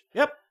much.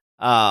 Yep.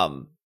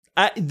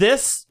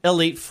 This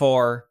Elite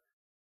Four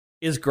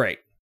is great.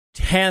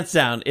 Hands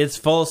down. It's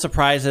full of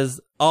surprises.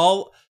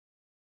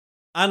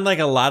 Unlike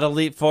a lot of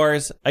Elite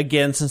Fours,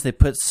 again, since they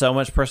put so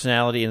much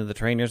personality into the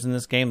trainers in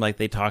this game, like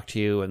they talk to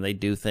you and they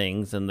do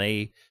things and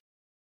they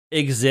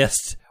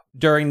exist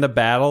during the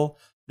battle,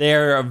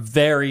 they're a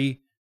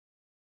very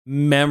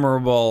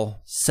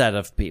memorable set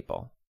of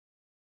people.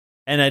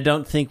 And I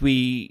don't think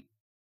we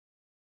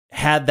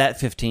had that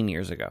 15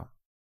 years ago.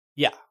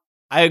 Yeah,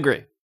 I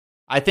agree.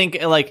 I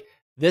think, like,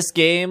 this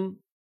game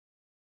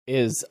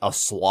is a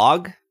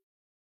slog.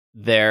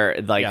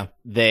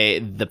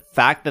 The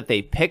fact that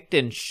they picked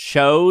and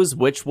chose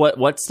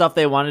what stuff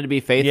they wanted to be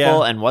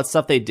faithful and what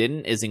stuff they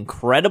didn't is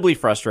incredibly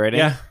frustrating.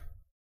 Yeah.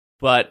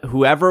 But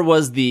whoever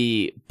was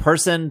the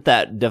person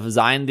that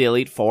designed the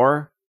Elite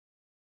Four,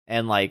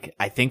 and like,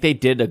 I think they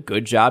did a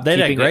good job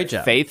keeping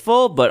it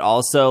faithful, but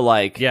also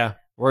like,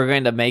 we're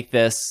going to make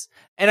this.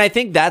 And I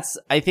think that is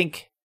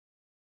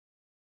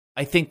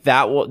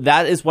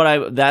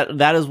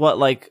what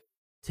like,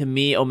 to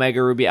me,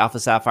 Omega Ruby Alpha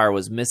Sapphire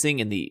was missing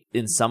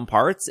in some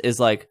parts, is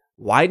like,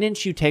 why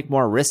didn't you take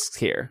more risks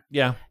here?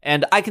 Yeah.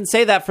 And I can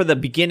say that for the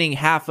beginning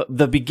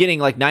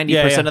like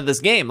 90% of this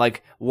game.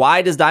 Like,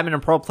 why does Diamond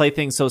and Pearl play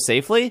things so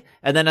safely?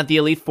 And then at the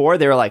Elite Four,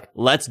 they were like,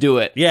 let's do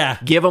it. Yeah.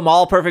 Give them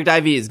all perfect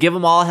IVs. Give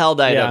them all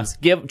held items.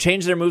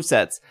 Change their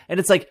movesets.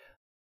 And it's like,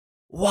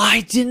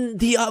 why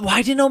didn't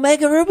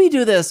Omega Ruby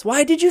do this?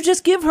 Why did you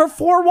just give her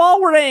 4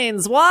 wall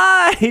reigns?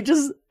 Why?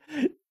 Just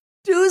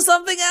do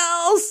something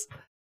else.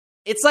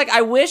 It's like,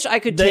 I wish I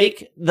could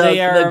take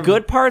the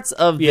good parts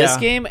of this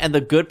game and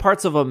the good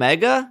parts of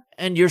Omega,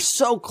 and you're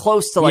so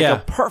close to like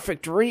a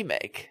perfect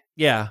remake.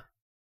 Yeah.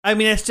 I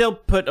mean, I still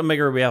put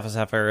Omega Ruby Alpha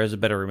Sapphire as a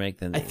better remake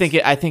than these.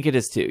 I think it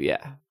is too,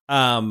 yeah.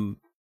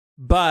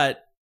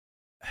 But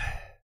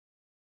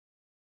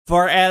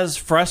for as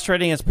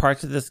frustrating as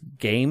parts of this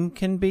game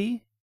can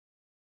be,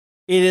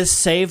 it is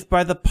saved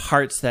by the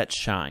parts that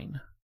shine,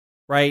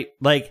 right?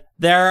 Like,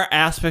 there are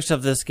aspects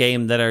of this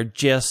game that are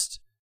just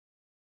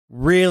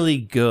really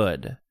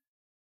good,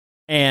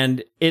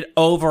 and it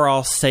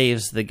overall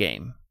saves the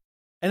game.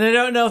 And I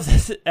don't know if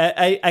this...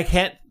 I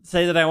can't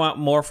say that I want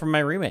more from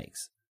my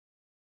remakes.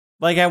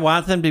 Like, I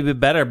want them to be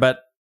better, but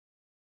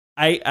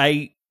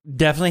I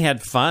definitely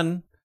had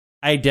fun.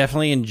 I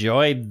definitely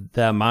enjoyed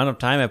the amount of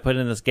time I put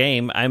in this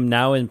game. I'm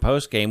now in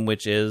post-game,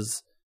 which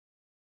is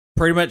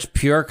pretty much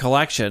pure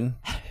collection,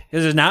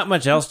 because there's not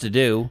much else to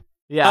do.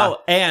 Yeah. Oh,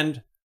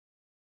 and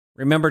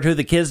remembered who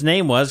the kid's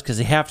name was, because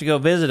you have to go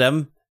visit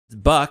him. It's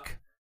Buck,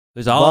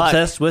 who's all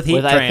obsessed with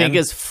Heat Tran. I think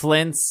is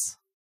Flint's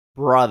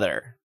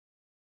brother.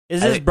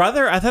 Is his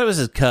brother? I thought it was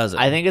his cousin.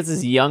 I think it's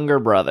his younger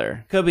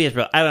brother. Could be his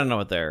brother. I don't know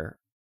what they're...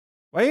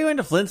 Why are you going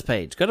to Flint's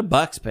page? Go to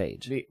Buck's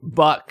page.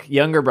 Buck,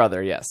 younger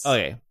brother, yes.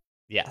 Okay.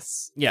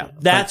 Yes. Yeah,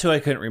 that's who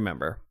I couldn't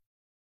remember.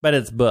 But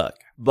it's Buck.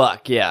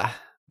 Buck, yeah.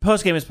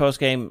 Post-game is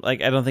post-game.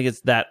 Like, I don't think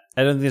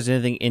there's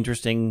anything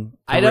interesting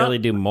to really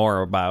do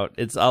more about.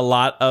 It's a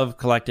lot of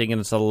collecting,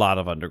 and it's a lot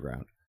of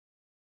underground.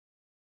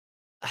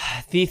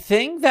 The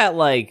thing that,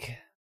 like,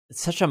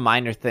 it's such a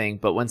minor thing,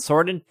 but when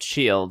Sword and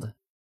Shield,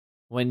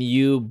 when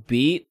you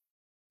beat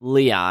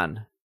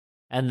Leon,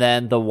 and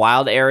then the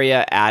wild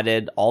area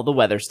added all the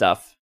weather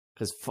stuff,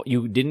 because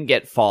you didn't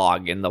get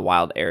fog in the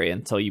wild area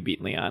until you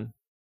beat Leon.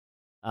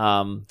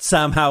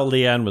 Somehow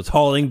Leon was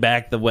holding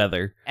back the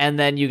weather. And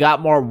then you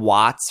got more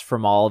watts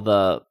from all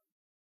the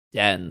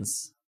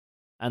dens.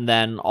 And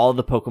then all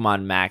the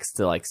Pokemon maxed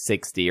to like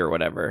 60 or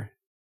whatever.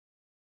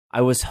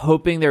 I was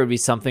hoping there would be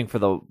something for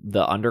the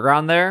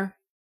underground there,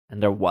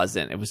 and there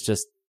wasn't. It was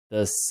just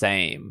the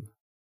same.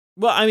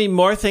 Well, I mean,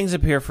 more things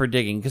appear for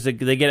digging, because they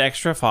get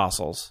extra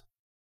fossils.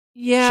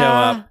 Yeah.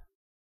 Show up.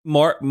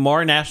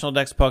 More National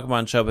Dex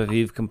Pokemon show up if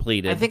you've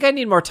completed. I think I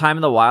need more time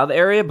in the wild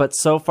area, but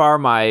so far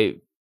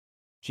probably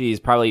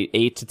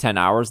 8 to 10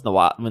 hours in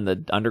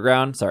the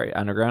underground.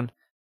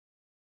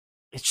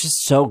 It's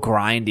just so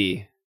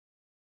grindy.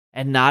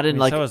 And not in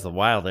so is the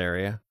wild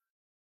area.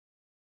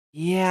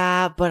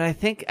 Yeah, but I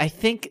think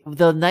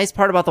the nice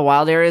part about the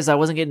wild area is I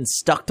wasn't getting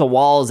stuck to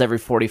walls every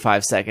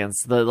 45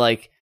 seconds.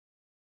 This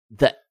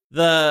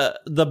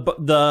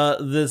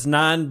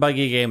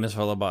non-buggy game is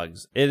full of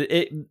bugs.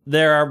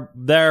 There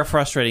are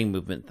frustrating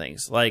movement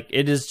things. Like,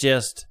 it is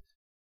just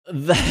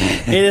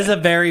it is a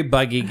very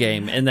buggy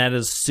game, and that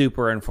is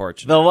super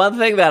unfortunate. The one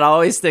thing that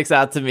always sticks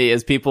out to me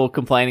is people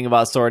complaining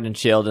about Sword and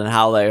Shield and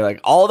how they're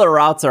like, all the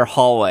routes are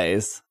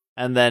hallways.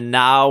 And then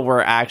now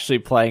we're actually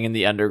playing in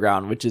the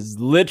underground, which is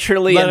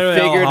literally and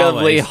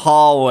figuratively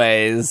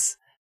hallways.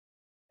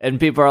 And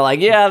people are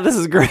like, yeah, this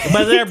is great.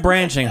 But they're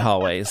branching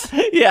hallways.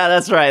 Yeah,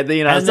 that's right.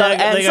 And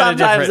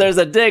sometimes there's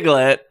a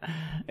Diglett.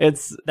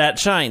 It's that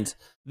shines.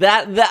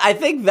 That I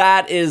think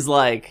that is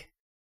like,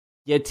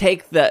 I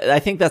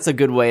think that's a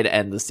good way to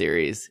end the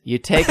series. You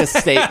take a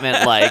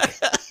statement like,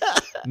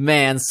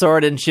 man,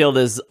 Sword and Shield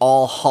is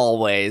all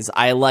hallways.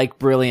 I like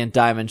Brilliant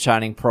Diamond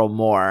Shining Pearl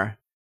more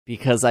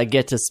because I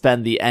get to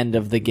spend the end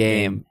of the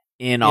game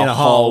in a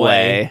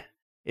hallway.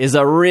 Is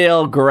a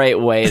real great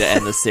way to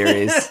end the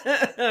series.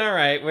 All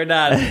right, we're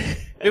done.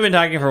 We've been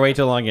talking for way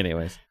too long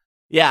anyways.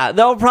 Yeah,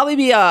 there'll probably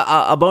be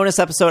a bonus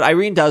episode.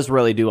 Irene does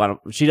really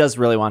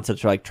want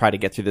to try to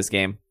get through this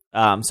game.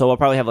 So we'll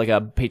probably have like a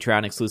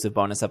Patreon exclusive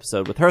bonus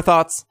episode with her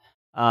thoughts.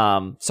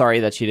 Sorry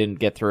that she didn't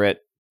get through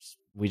it.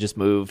 We just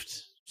moved.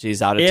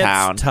 She's out of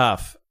town. It's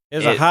tough.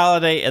 It's a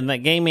holiday, and that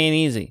game ain't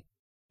easy.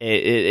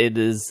 It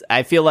is.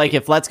 I feel like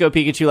if Let's Go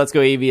Pikachu, Let's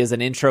Go Eevee is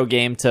an intro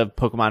game to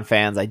Pokemon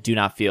fans, I do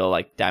not feel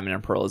like Diamond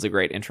and Pearl is a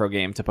great intro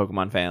game to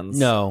Pokemon fans.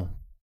 No.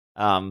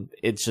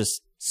 It's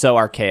just so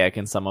archaic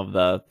in some of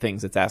the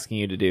things it's asking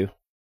you to do.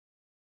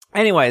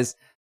 Anyways,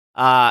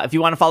 if you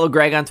want to follow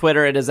Greg on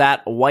Twitter, it is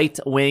at White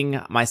Wing.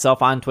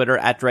 Myself on Twitter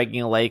at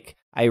Dragging a Lake.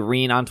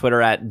 Irene on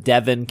Twitter at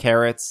Devin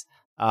Carrots.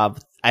 I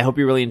hope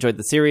you really enjoyed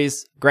the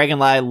series. Greg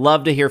and I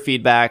love to hear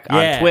feedback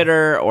on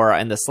Twitter or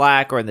in the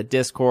Slack or in the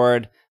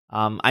Discord.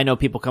 I know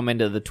people come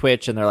into the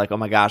Twitch and they're like, "Oh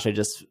my gosh, I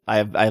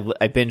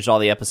binged all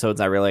the episodes.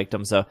 And I really liked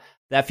them." So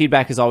that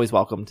feedback is always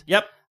welcomed.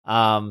 Yep.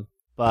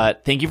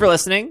 But thank you for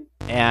listening,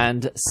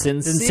 and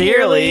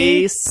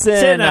sincerely,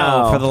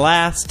 Sinnoh for the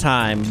last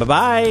time. Bye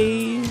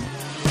bye.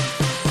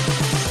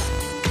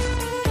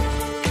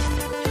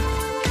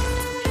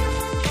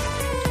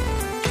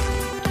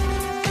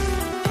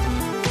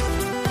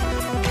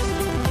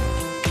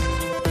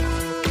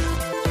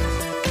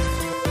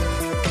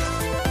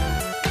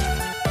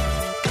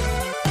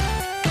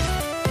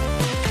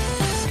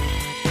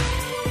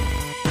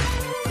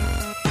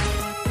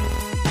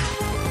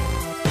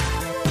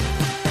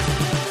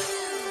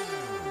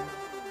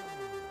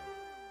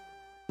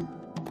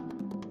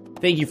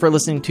 Thank you for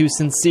listening to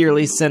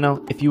Sincerely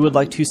Sinnoh. If you would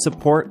like to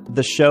support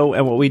the show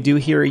and what we do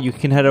here, you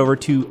can head over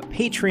to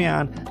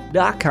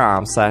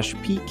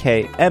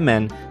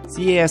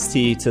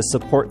patreon.com/PKMNCAST to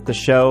support the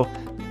show.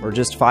 For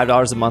just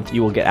 $5 a month,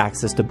 you will get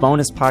access to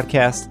bonus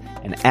podcasts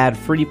and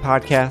ad-free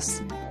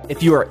podcasts.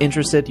 If you are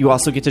interested, you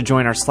also get to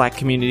join our Slack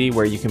community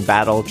where you can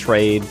battle,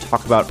 trade,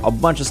 talk about a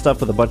bunch of stuff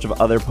with a bunch of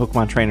other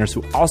Pokemon trainers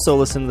who also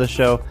listen to the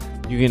show.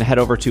 You can head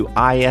over to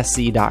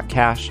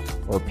isc.cash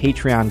or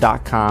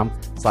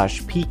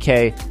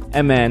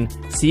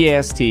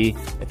patreon.com/PKMNCAST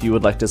if you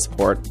would like to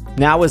support.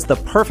 Now is the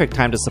perfect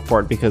time to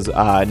support because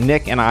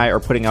Nick and I are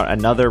putting out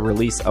another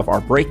release of our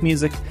break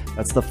music.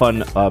 That's the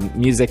fun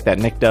music that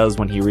Nick does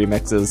when he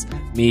remixes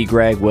me,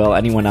 Greg, Will,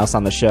 anyone else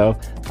on the show.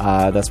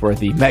 That's where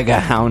the Mega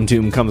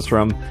Houndoom comes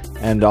from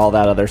and all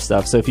that other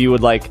stuff. So if you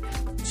would like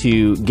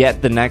to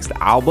get the next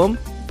album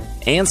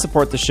and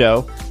support the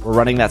show, we're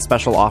running that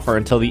special offer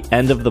until the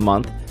end of the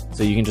month.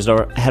 So you can just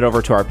head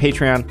over to our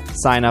Patreon,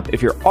 sign up.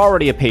 If you're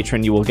already a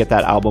patron, you will get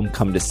that album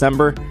come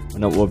December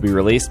when it will be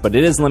released. But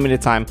it is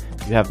limited time.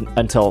 You have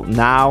until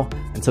now,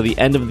 until the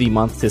end of the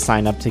month to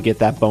sign up to get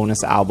that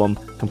bonus album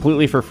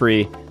completely for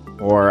free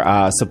or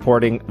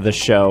supporting the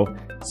show.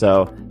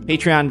 So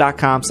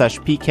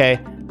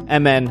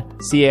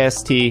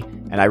patreon.com/PKMNCAST.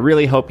 And I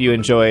really hope you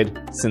enjoyed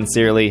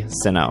Sincerely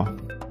Sinnoh.